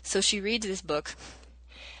 So she reads this book,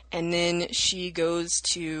 and then she goes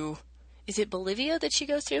to, is it Bolivia that she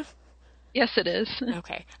goes to? Yes, it is.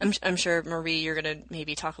 Okay. I'm sure, Marie, you're going to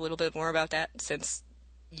maybe talk a little bit more about that since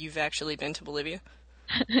you've actually been to Bolivia.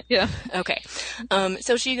 Yeah. Okay.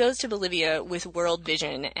 So she goes to Bolivia with World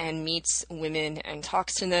Vision and meets women and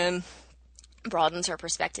talks to them, broadens her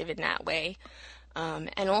perspective in that way.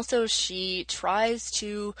 And also she tries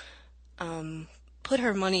to put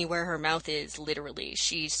her money where her mouth is, literally.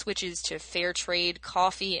 She switches to fair trade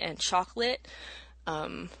coffee and chocolate.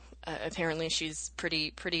 Apparently she's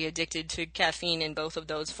pretty addicted to caffeine in both of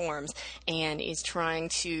those forms, and is trying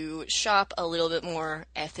to shop a little bit more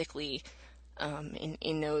ethically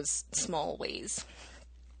in those small ways.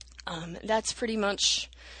 That's pretty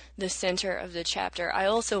much the center of the chapter. I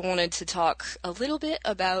also wanted to talk a little bit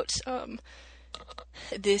about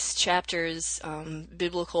this chapter's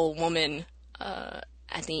biblical woman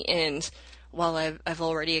at the end. While I've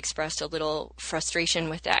already expressed a little frustration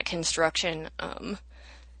with that construction,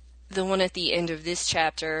 the one at the end of this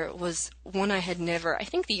chapter was one I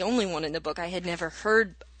think the only one in the book I had never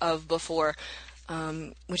heard of before,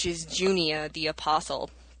 which is Junia, the apostle.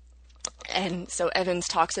 And so Evans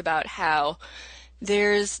talks about how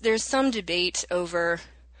there's some debate over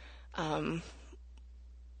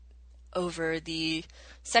the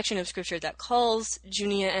section of scripture that calls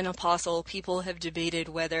Junia an apostle. People have debated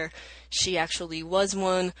whether she actually was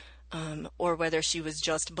one, or whether she was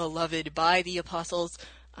just beloved by the apostles.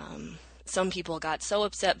 Some people got so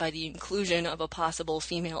upset by the inclusion of a possible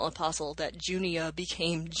female apostle that Junia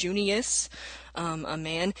became Junius, a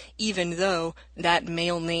man, even though that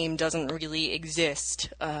male name doesn't really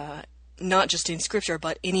exist, not just in scripture,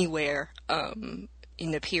 but anywhere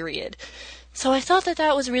in the period. So I thought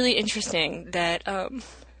that was really interesting, that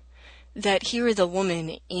here is a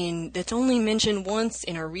woman that's only mentioned once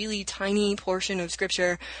in a really tiny portion of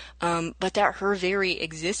scripture, but that her very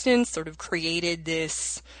existence sort of created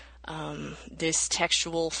this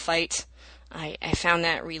textual fight. I found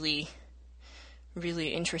that really, really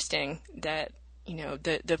interesting, that,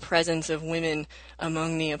 the presence of women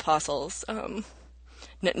among the apostles,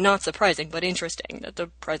 not surprising, but interesting that the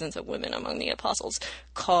presence of women among the apostles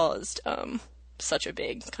caused such a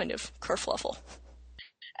big kind of kerfluffle.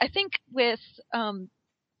 I think with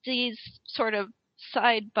these sort of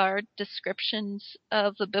sidebar descriptions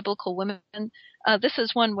of the biblical women, this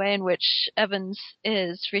is one way in which Evans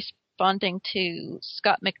is responding to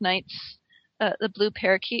Scott McKnight's The Blue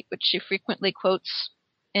Parakeet, which she frequently quotes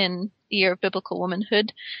in The Year of Biblical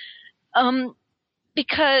Womanhood.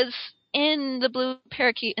 Because in The Blue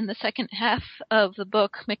Parakeet, in the second half of the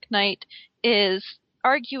book, McKnight is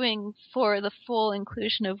arguing for the full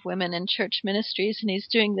inclusion of women in church ministries, and he's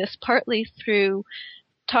doing this partly through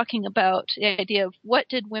talking about the idea of what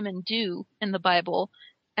did women do in the Bible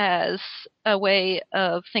as a way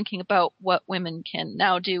of thinking about what women can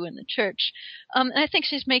now do in the church. And I think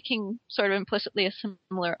she's making sort of implicitly a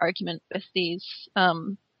similar argument with these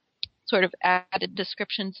sort of added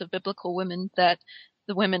descriptions of biblical women, that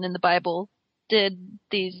the women in the Bible did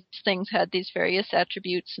these things, had these various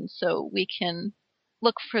attributes, and so we can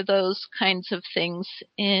look for those kinds of things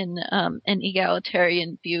in an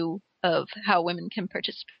egalitarian view of how women can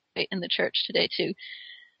participate in the church today too.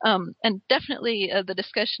 And definitely the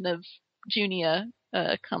discussion of Junia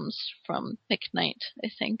comes from McKnight, I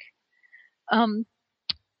think.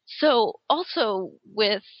 So also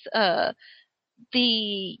with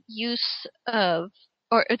the use of,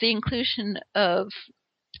 or the inclusion of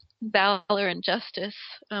valor and justice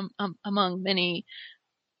among many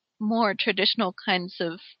more traditional kinds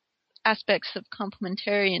of aspects of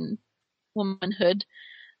complementarian womanhood,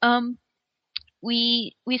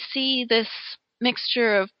 we see this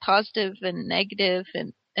mixture of positive and negative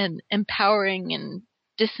and and empowering and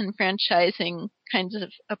disenfranchising kinds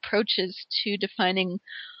of approaches to defining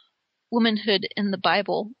womanhood in the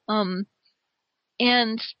Bible.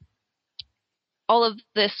 And all of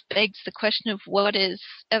this begs the question of what is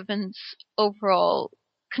Evans' overall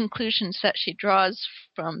conclusions that she draws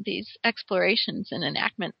from these explorations and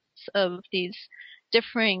enactments of these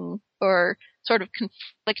differing or sort of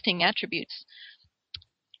conflicting attributes.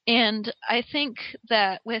 And I think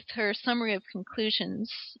that with her summary of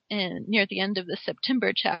conclusions near the end of the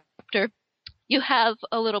September chapter, you have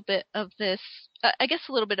a little bit of this, a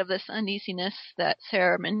little bit of this uneasiness that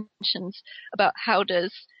Sarah mentions about how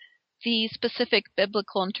does the specific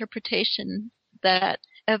biblical interpretation that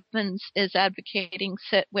Evans is advocating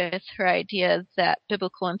sit with her idea that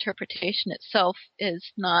biblical interpretation itself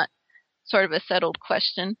is not sort of a settled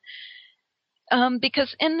question.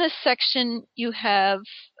 Because in this section you have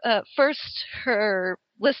first her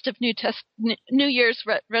list of New Year's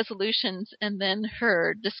resolutions and then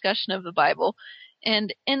her discussion of the Bible.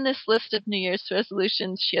 And in this list of New Year's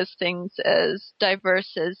resolutions, she has things as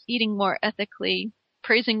diverse as eating more ethically,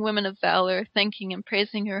 praising women of valor, thanking and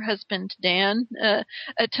praising her husband Dan,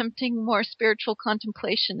 attempting more spiritual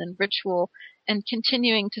contemplation and ritual, and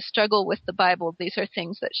continuing to struggle with the Bible. These are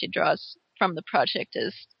things that she draws from the project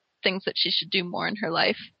as things that she should do more in her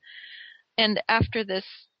life. And after this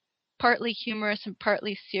partly humorous and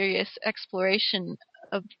partly serious exploration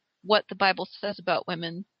of what the Bible says about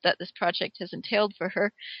women that this project has entailed for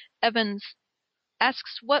her, Evans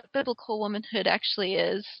asks what biblical womanhood actually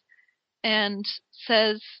is, and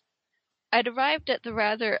says, I'd arrived at the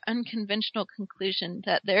rather unconventional conclusion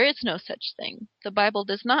that there is no such thing. The Bible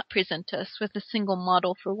does not present us with a single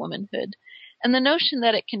model for womanhood, and the notion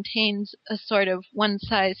that it contains a sort of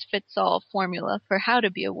one-size-fits-all formula for how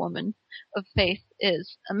to be a woman of faith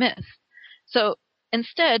is a myth. So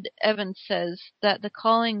instead, Evans says that the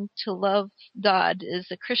calling to love God is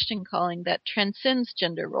a Christian calling that transcends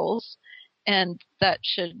gender roles, and that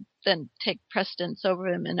should then take precedence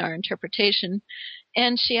over them in our interpretation.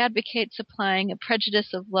 And she advocates applying a prejudice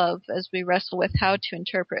of love as we wrestle with how to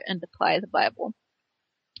interpret and apply the Bible.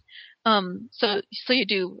 So you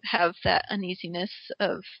do have that uneasiness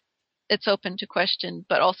of it's open to question,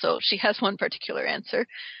 but also she has one particular answer,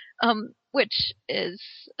 which is,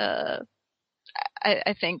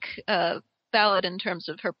 I think, valid in terms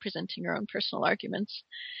of her presenting her own personal arguments.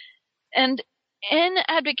 And in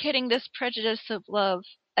advocating this prejudice of love,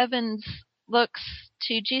 Evans looks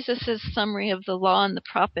to Jesus' summary of the law and the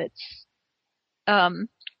prophets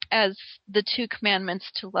as the two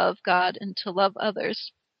commandments to love God and to love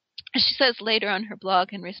others. She says later on her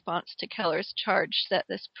blog in response to Keller's charge that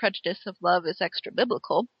this prejudice of love is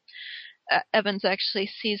extra-biblical, Evans actually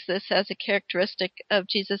sees this as a characteristic of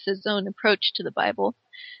Jesus' own approach to the Bible,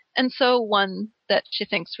 and so one that she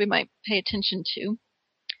thinks we might pay attention to.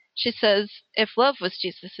 She says, if love was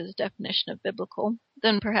Jesus' definition of biblical,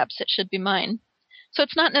 then perhaps it should be mine. So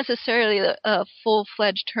it's not necessarily a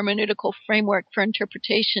full-fledged hermeneutical framework for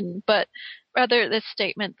interpretation, but rather this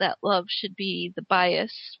statement that love should be the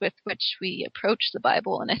bias with which we approach the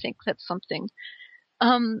Bible, and I think that's something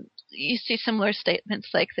you see similar statements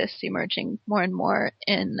like this emerging more and more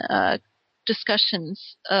in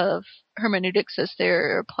discussions of hermeneutics as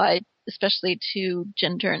they're applied especially to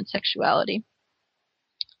gender and sexuality.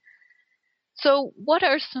 So what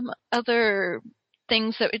are some other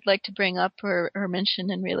things that we'd like to bring up or mention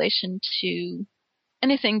in relation to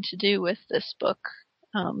anything to do with this book?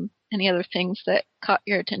 Any other things that caught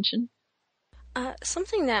your attention?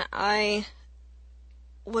 Something that I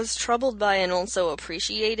was troubled by and also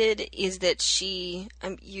appreciated is that she,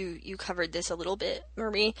 you covered this a little bit,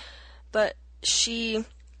 Marie, but she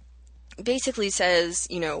basically says,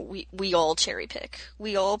 we all cherry pick.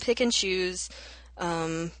 We all pick and choose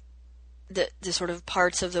the sort of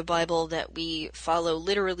parts of the Bible that we follow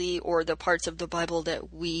literally, or the parts of the Bible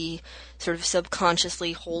that we sort of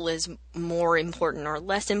subconsciously hold as more important or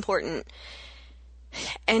less important.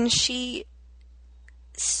 And she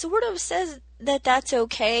sort of says that that's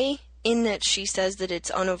okay, in that she says that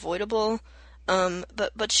it's unavoidable,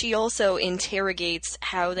 but she also interrogates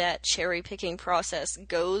how that cherry-picking process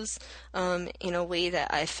goes in a way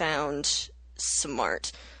that I found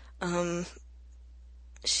smart.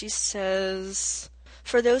 She says,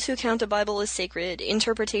 for those who count the Bible as sacred,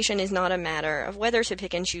 interpretation is not a matter of whether to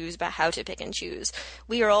pick and choose, but how to pick and choose.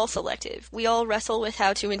 We are all selective. We all wrestle with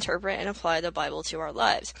how to interpret and apply the Bible to our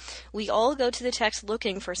lives. We all go to the text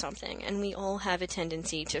looking for something, and we all have a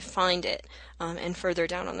tendency to find it, and further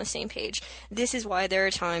down on the same page. This is why there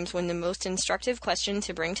are times when the most instructive question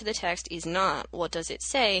to bring to the text is not, what does it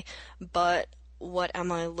say, but what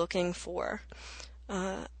am I looking for?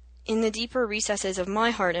 In the deeper recesses of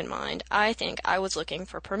my heart and mind, I think I was looking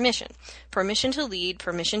for permission. Permission to lead,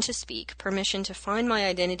 permission to speak, permission to find my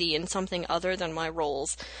identity in something other than my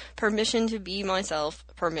roles, permission to be myself,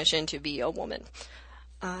 permission to be a woman.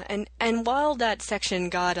 And while that section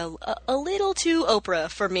got a little too Oprah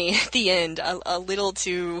for me at the end, a little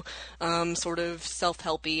too sort of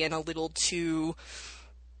self-helpy and a little too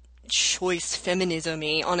choice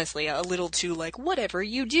feminism-y, honestly, a little too like whatever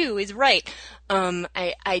you do is right.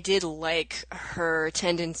 I did like her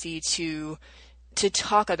tendency to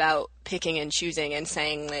talk about picking and choosing and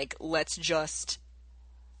saying like let's just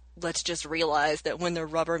realize that when the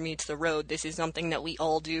rubber meets the road, this is something that we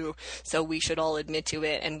all do, so we should all admit to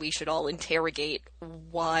it and we should all interrogate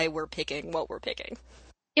why we're picking what we're picking.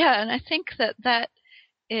 Yeah, and I think that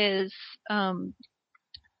is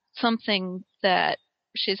something that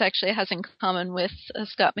she's actually has in common with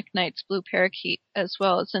Scott McKnight's Blue Parakeet as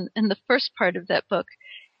well. As in the first part of that book,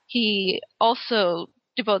 he also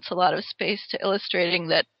devotes a lot of space to illustrating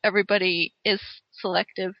that everybody is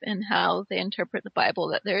selective in how they interpret the Bible,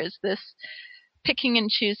 that there is this picking and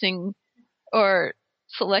choosing or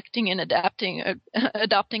selecting and adapting,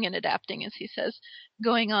 adopting and adapting, as he says,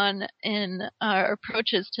 going on in our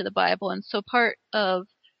approaches to the Bible. And so part of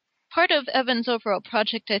Evan's overall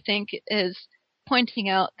project, I think, is pointing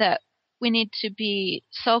out that we need to be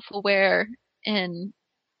self-aware in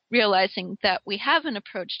realizing that we have an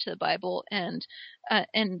approach to the Bible and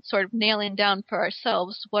sort of nailing down for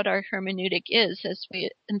ourselves what our hermeneutic is as we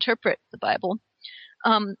interpret the Bible.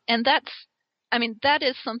 And that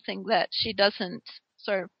is something that she doesn't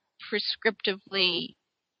sort of prescriptively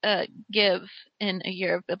give in A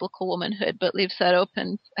Year of Biblical Womanhood, but leaves that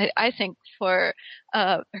open, I think, for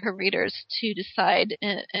her readers to decide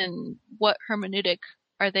in what hermeneutic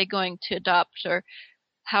are they going to adopt, or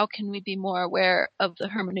how can we be more aware of the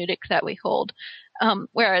hermeneutic that we hold.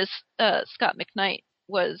 Whereas Scott McKnight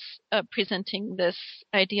was presenting this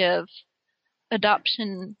idea of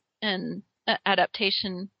adoption and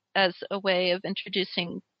adaptation as a way of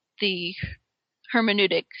introducing the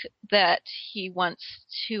hermeneutic that he wants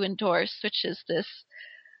to endorse, which is this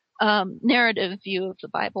narrative view of the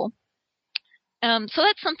Bible. So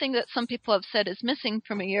that's something that some people have said is missing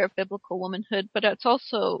from A Year of Biblical Womanhood, but it's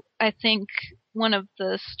also, I think, one of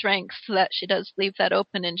the strengths that she does leave that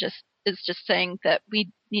open and is just saying that we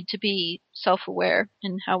need to be self-aware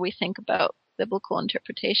in how we think about biblical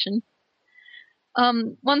interpretation.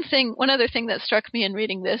 One other thing that struck me in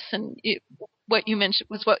reading this, and what you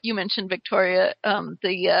mentioned, Victoria,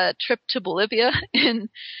 the trip to Bolivia in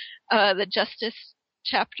the Justice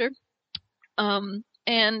chapter.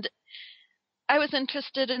 And I was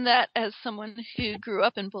interested in that as someone who grew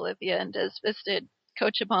up in Bolivia and has visited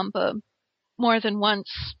Cochabamba more than once.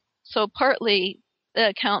 So partly the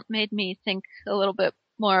account made me think a little bit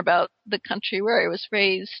more about the country where I was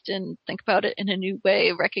raised and think about it in a new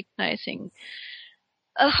way, recognizing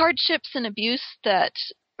hardships and abuse that,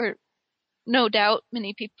 or no doubt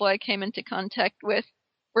many people I came into contact with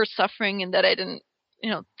were suffering and that I didn't,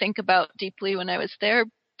 think about deeply when I was there.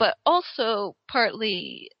 But also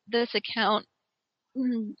partly this account,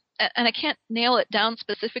 and I can't nail it down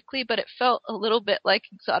specifically, but it felt a little bit like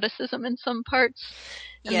exoticism in some parts.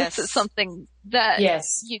 And yes. This is something that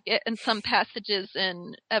yes. you get in some passages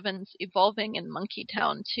in Evan's Evolving in Monkey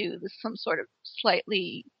Town too. There's some sort of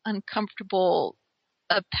slightly uncomfortable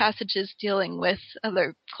passages dealing with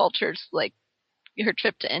other cultures, like her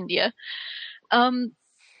trip to India. And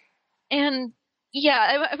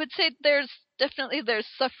yeah, I would say there's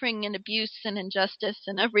suffering and abuse and injustice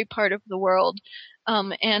in every part of the world,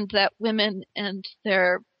 and that women and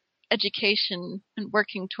their education and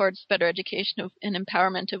working towards better education and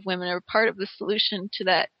empowerment of women are part of the solution to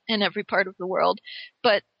that in every part of the world.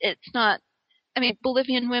 But it's not,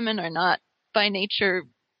 Bolivian women are not by nature,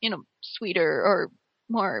 sweeter or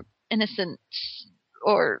more innocent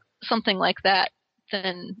or something like that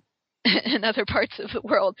than in other parts of the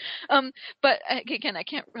world. But again, I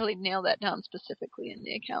can't really nail that down specifically in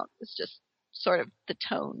the account. It's just sort of the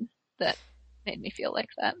tone that made me feel like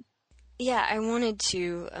that. Yeah, I wanted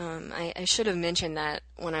to, I should have mentioned that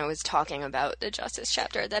when I was talking about the Justice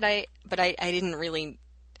chapter, but I didn't really,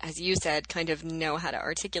 as you said, kind of know how to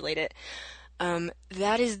articulate it.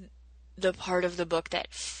 That is the part of the book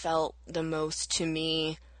that felt the most to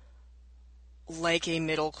me like a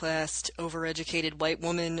middle-class, overeducated white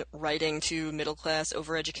woman writing to middle-class,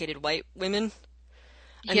 overeducated white women.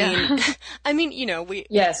 I mean, we...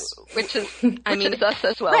 Yes. Which is us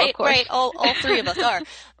as well, right, of course. Right, all three of us are.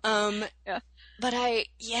 Yeah. But I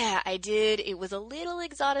did. It was a little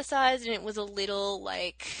exoticized, and it was a little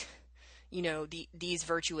like, these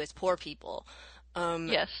virtuous poor people.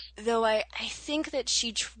 Yes. Though I think that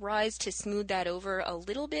she tries to smooth that over a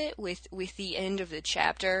little bit with the end of the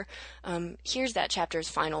chapter. Here's that chapter's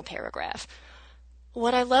final paragraph.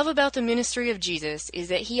 What I love about the ministry of Jesus is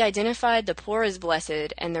that he identified the poor as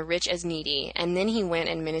blessed and the rich as needy, and then he went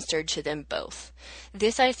and ministered to them both.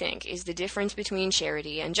 This, I think, is the difference between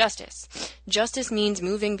charity and justice. Justice means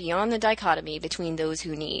moving beyond the dichotomy between those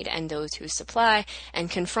who need and those who supply, and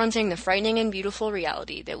confronting the frightening and beautiful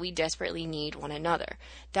reality that we desperately need one another.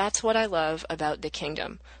 That's what I love about the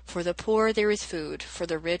kingdom. For the poor there is food, for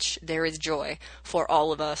the rich there is joy, for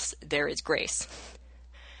all of us there is grace.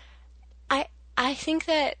 I think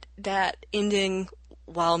that ending,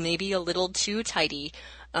 while maybe a little too tidy,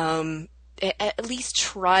 at least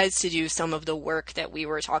tries to do some of the work that we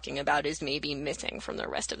were talking about is maybe missing from the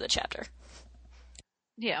rest of the chapter.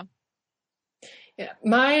 Yeah. Yeah,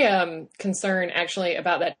 my concern actually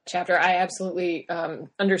about that chapter, I absolutely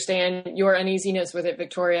understand your uneasiness with it,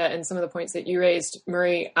 Victoria, and some of the points that you raised,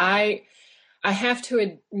 Marie. I have to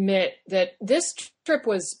admit that this trip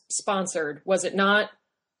was sponsored, was it not?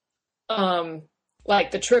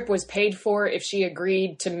 Like the trip was paid for if she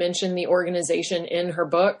agreed to mention the organization in her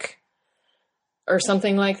book or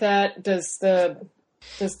something like that. Does the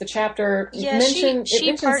chapter mention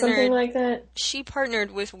something like that? She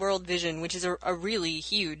partnered with World Vision, which is a really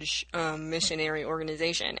huge missionary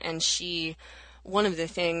organization, and one of the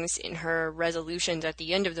things in her resolutions at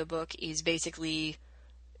the end of the book is basically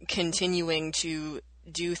continuing to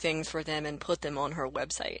do things for them and put them on her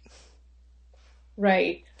website.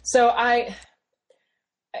 Right. So I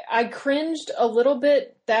cringed a little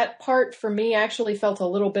bit. That part for me actually felt a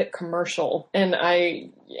little bit commercial, and I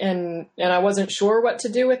wasn't sure what to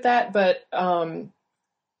do with that. But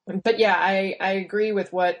yeah, I agree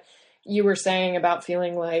with what you were saying about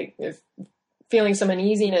feeling some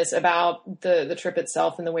uneasiness about the trip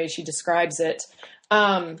itself and the way she describes it.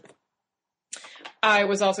 I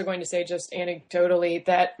was also going to say, just anecdotally,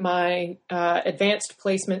 that my advanced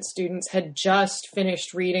placement students had just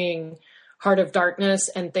finished reading Heart of Darkness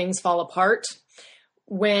and Things Fall Apart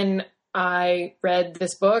when I read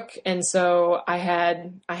this book. And so I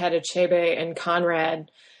had Achebe and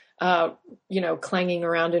Conrad, clanging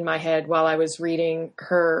around in my head while I was reading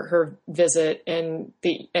her visit, and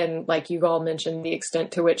like you all mentioned, the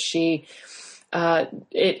extent to which she,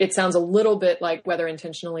 it sounds a little bit like, whether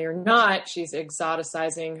intentionally or not, she's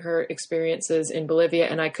exoticizing her experiences in Bolivia.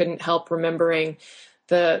 And I couldn't help remembering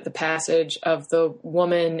the passage of the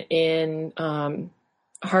woman in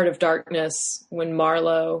Heart of Darkness when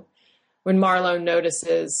Marlowe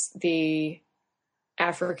notices the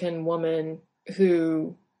African woman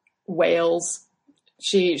who wails.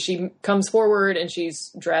 She comes forward and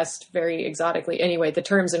she's dressed very exotically. Anyway, the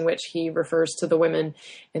terms in which he refers to the women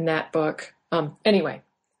in that book. Anyway,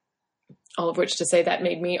 all of which to say that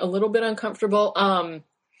made me a little bit uncomfortable.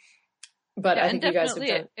 But I think you guys have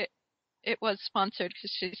done. It was sponsored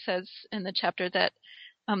because she says in the chapter that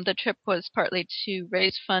the trip was partly to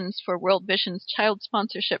raise funds for World Vision's child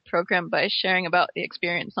sponsorship program by sharing about the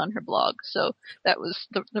experience on her blog. So that was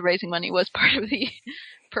the raising money was part of the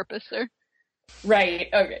purpose there. Right.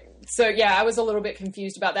 Okay. So yeah, I was a little bit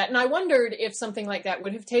confused about that. And I wondered if something like that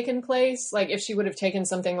would have taken place, like if she would have taken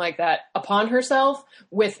something like that upon herself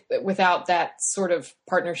without that sort of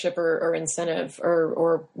partnership or incentive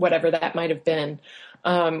or whatever that might have been,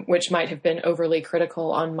 which might have been overly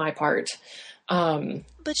critical on my part.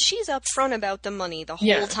 But she's upfront about the money the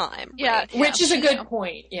whole time. Right? Yeah. Which is a good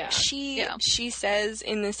point. Yeah. She says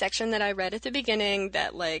in the section that I read at the beginning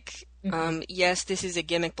that yes, this is a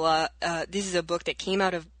gimmick blog. This is a book that came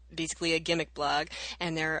out of basically a gimmick blog,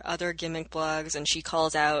 and there are other gimmick blogs, and she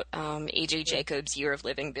calls out A.J. Jacobs' Year of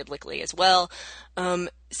Living Biblically as well.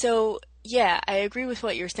 So yeah, I agree with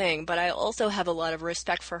what you're saying, but I also have a lot of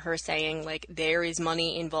respect for her saying, there is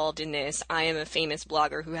money involved in this. I am a famous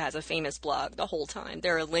blogger who has a famous blog the whole time.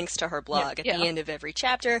 There are links to her blog at the end of every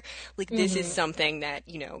chapter. This is something that,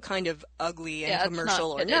 kind of ugly and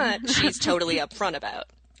commercial or not, she's totally upfront about.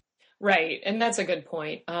 Right. And that's a good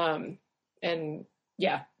point. And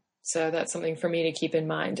yeah, so that's something for me to keep in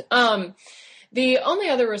mind. The only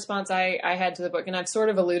other response I had to the book, and I've sort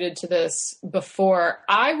of alluded to this before,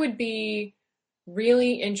 I would be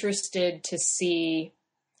really interested to see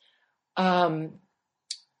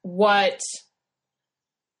what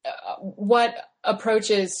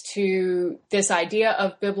approaches to this idea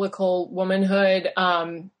of biblical womanhood,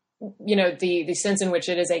 the sense in which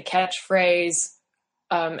it is a catchphrase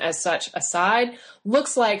as such aside,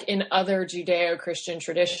 looks like in other Judeo-Christian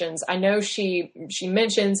traditions. I know she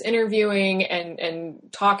mentions interviewing and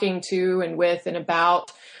talking to and with and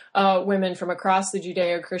about women from across the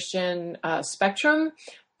Judeo-Christian spectrum,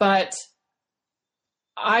 but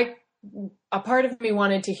a part of me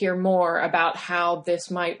wanted to hear more about how this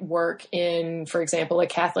might work in, for example, a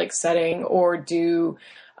Catholic setting, or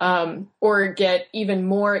get even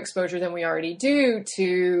more exposure than we already do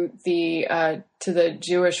to the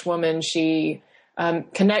Jewish woman she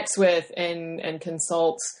connects with and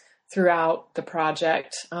consults throughout the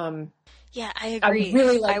project. Yeah, I agree. I would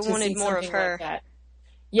really like I to wanted see more of something her. like that.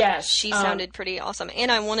 Yes, She sounded pretty awesome,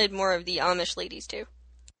 and I wanted more of the Amish ladies too.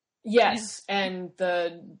 Yes, and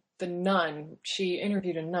the nun. She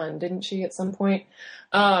interviewed a nun, didn't she, at some point,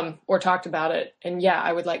 or talked about it? And yeah,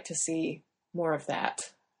 I would like to see more of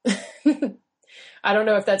that. I don't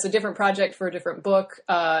know if that's a different project for a different book,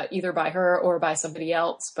 either by her or by somebody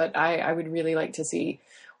else, but I would really like to see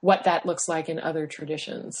what that looks like in other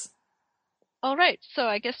traditions. All right, so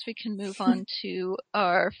I guess we can move on to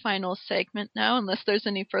our final segment now, unless there's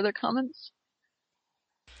any further comments.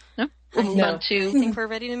 No? We'll move on to... I think we're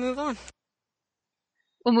ready to move on.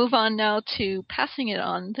 We'll move on now to Passing It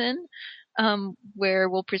On then, where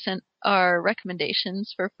we'll present our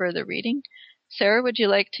recommendations for further reading. Sarah, would you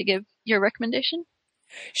like to give your recommendation?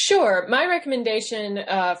 Sure. My recommendation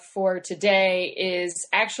for today is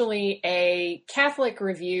actually a Catholic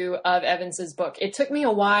review of Evans's book. It took me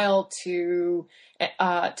a while to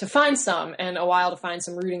find some, and a while to find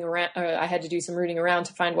some rooting around. I had to do some rooting around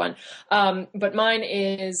to find one. But mine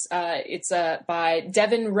is it's by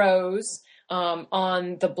Devin Rose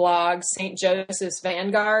on the blog St. Joseph's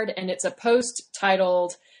Vanguard, and it's a post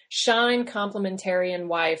titled "Shine, Complementarian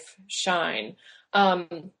Wife, Shine."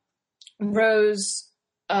 Rose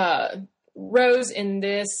in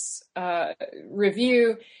this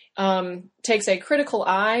review takes a critical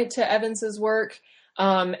eye to Evans's work,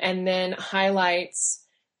 and then highlights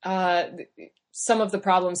some of the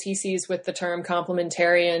problems he sees with the term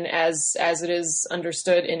complementarian as it is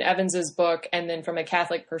understood in Evans's book, and then from a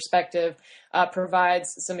Catholic perspective,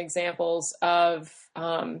 provides some examples of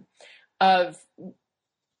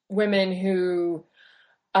women who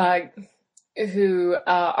are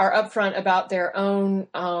upfront about their own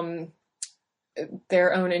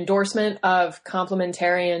endorsement of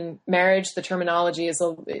complementarian marriage. The terminology is,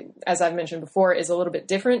 as I've mentioned before, is a little bit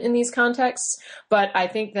different in these contexts, but I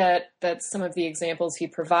think that some of the examples he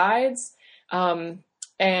provides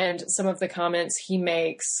and some of the comments he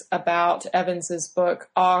makes about Evans's book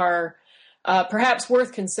are perhaps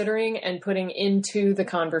worth considering and putting into the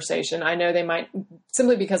conversation.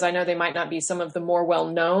 Simply because I know they might not be some of the more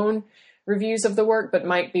well-known reviews of the work, but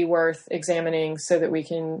might be worth examining so that we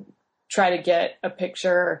can try to get a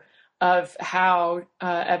picture of how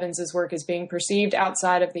Evans's work is being perceived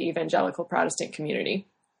outside of the evangelical Protestant community.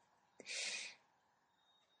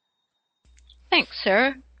 Thanks,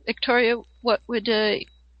 Sarah. Victoria, what would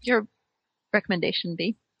your recommendation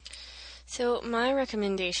be? So my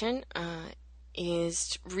recommendation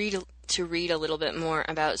is to read a little bit more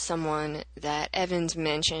about someone that Evans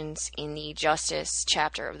mentions in the Justice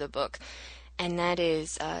chapter of the book, and that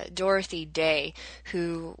is Dorothy Day,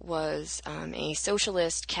 who was a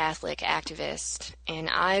socialist Catholic activist. And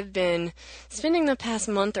I've been spending the past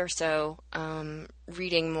month or so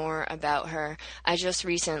reading more about her. I just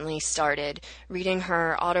recently started reading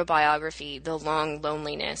her autobiography, The Long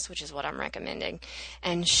Loneliness, which is what I'm recommending.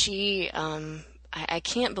 And she, I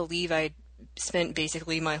can't believe I spent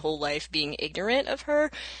basically my whole life being ignorant of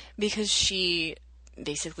her, because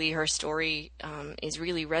her story is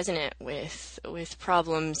really resonant with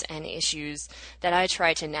problems and issues that I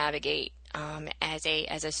try to navigate as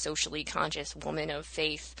a socially conscious woman of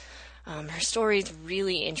faith. Her story is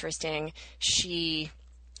really interesting. She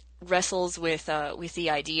wrestles with the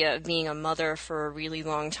idea of being a mother for a really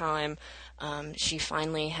long time. She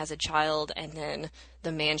finally has a child, and then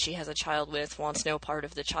the man she has a child with wants no part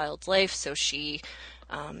of the child's life, so she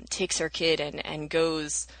takes her kid and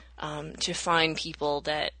goes to find people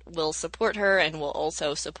that will support her and will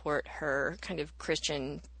also support her kind of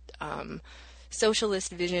Christian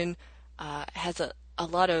socialist vision. Has a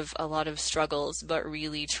lot of struggles, but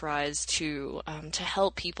really tries to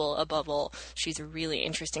help people above all. She's a really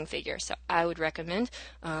interesting figure, so I would recommend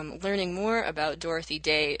learning more about Dorothy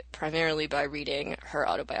Day primarily by reading her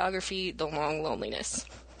autobiography, The Long Loneliness.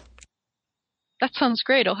 That sounds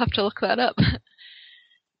great. I'll have to look that up.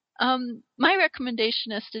 My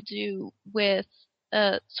recommendation has to do with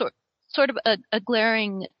sort of a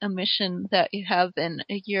glaring omission that you have in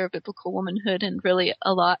A Year of Biblical Womanhood, and really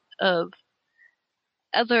a lot of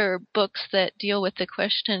other books that deal with the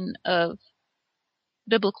question of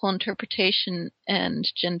biblical interpretation and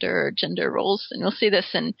gender roles. And you'll see this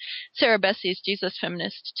in Sarah Bessey's Jesus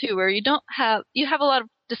Feminist too, where you have a lot of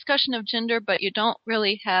discussion of gender, but you don't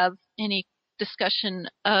really have any discussion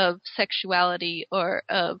of sexuality or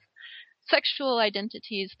of sexual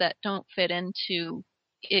identities that don't fit into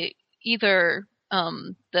either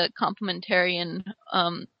the complementarian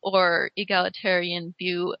or egalitarian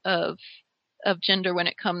view of gender when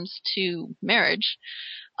it comes to marriage.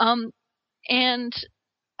 And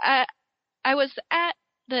I was at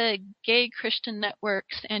the Gay Christian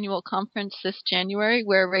Network's annual conference this January,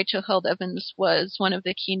 where Rachel Held Evans was one of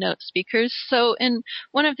the keynote speakers. So in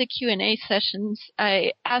one of the Q&A sessions,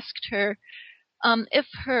 I asked her if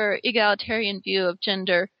her egalitarian view of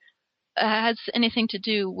gender has anything to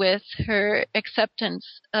do with her acceptance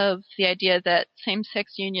of the idea that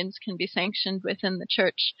same-sex unions can be sanctioned within the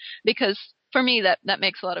church, because for me that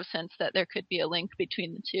makes a lot of sense that there could be a link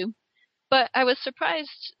between the two. But I was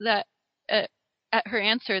surprised that at her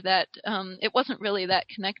answer that it wasn't really that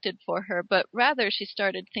connected for her, but rather she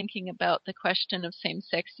started thinking about the question of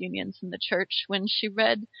same-sex unions in the church when she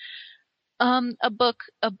read a book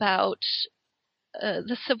about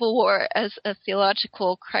the Civil War as a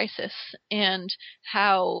theological crisis and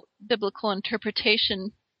how biblical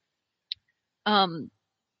interpretation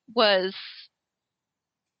was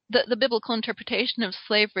the biblical interpretation of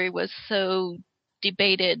slavery was so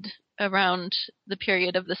debated around the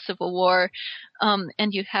period of the Civil War,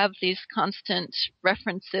 and you have these constant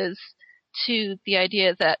references to the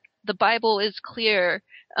idea that the Bible is clear.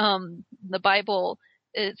 The Bible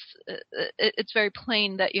it's very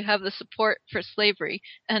plain that you have the support for slavery,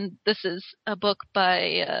 and this is a book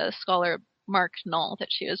by scholar Mark Knoll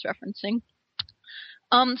that she is referencing.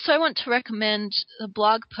 So I want to recommend a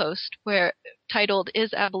blog post titled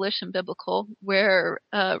 "Is Abolition Biblical?" where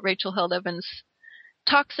Rachel Held Evans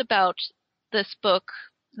talks about this book,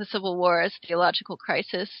 The Civil War as a Theological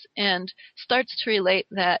Crisis, and starts to relate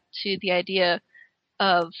that to the idea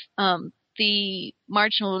of the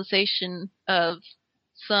marginalization of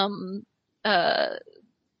some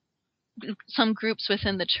groups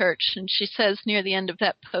within the church. And she says near the end of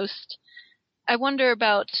that post, I wonder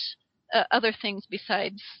about other things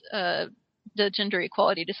besides the gender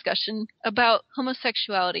equality discussion, about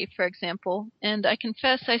homosexuality, for example, and I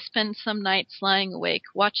confess I spend some nights lying awake,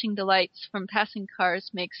 watching the lights from passing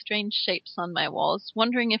cars make strange shapes on my walls,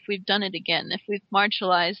 wondering if we've done it again, if we've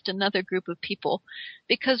marginalized another group of people,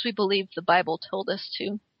 because we believe the Bible told us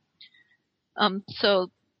to.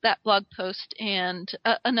 So that blog post and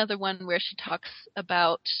another one where she talks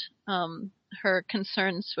about her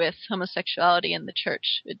concerns with homosexuality in the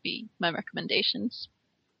church would be my recommendations.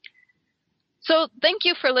 So thank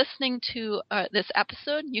you for listening to this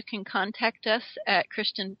episode. You can contact us at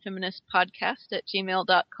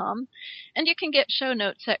christianfeministpodcast@gmail.com, and you can get show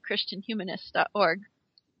notes at christianhumanist.org.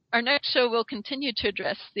 Our next show will continue to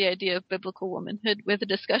address the idea of biblical womanhood with a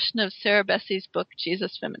discussion of Sarah Bessey's book,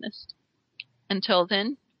 Jesus Feminist. Until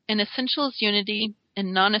then, in essentials unity,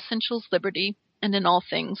 in non-essentials liberty, and in all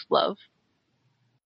things love.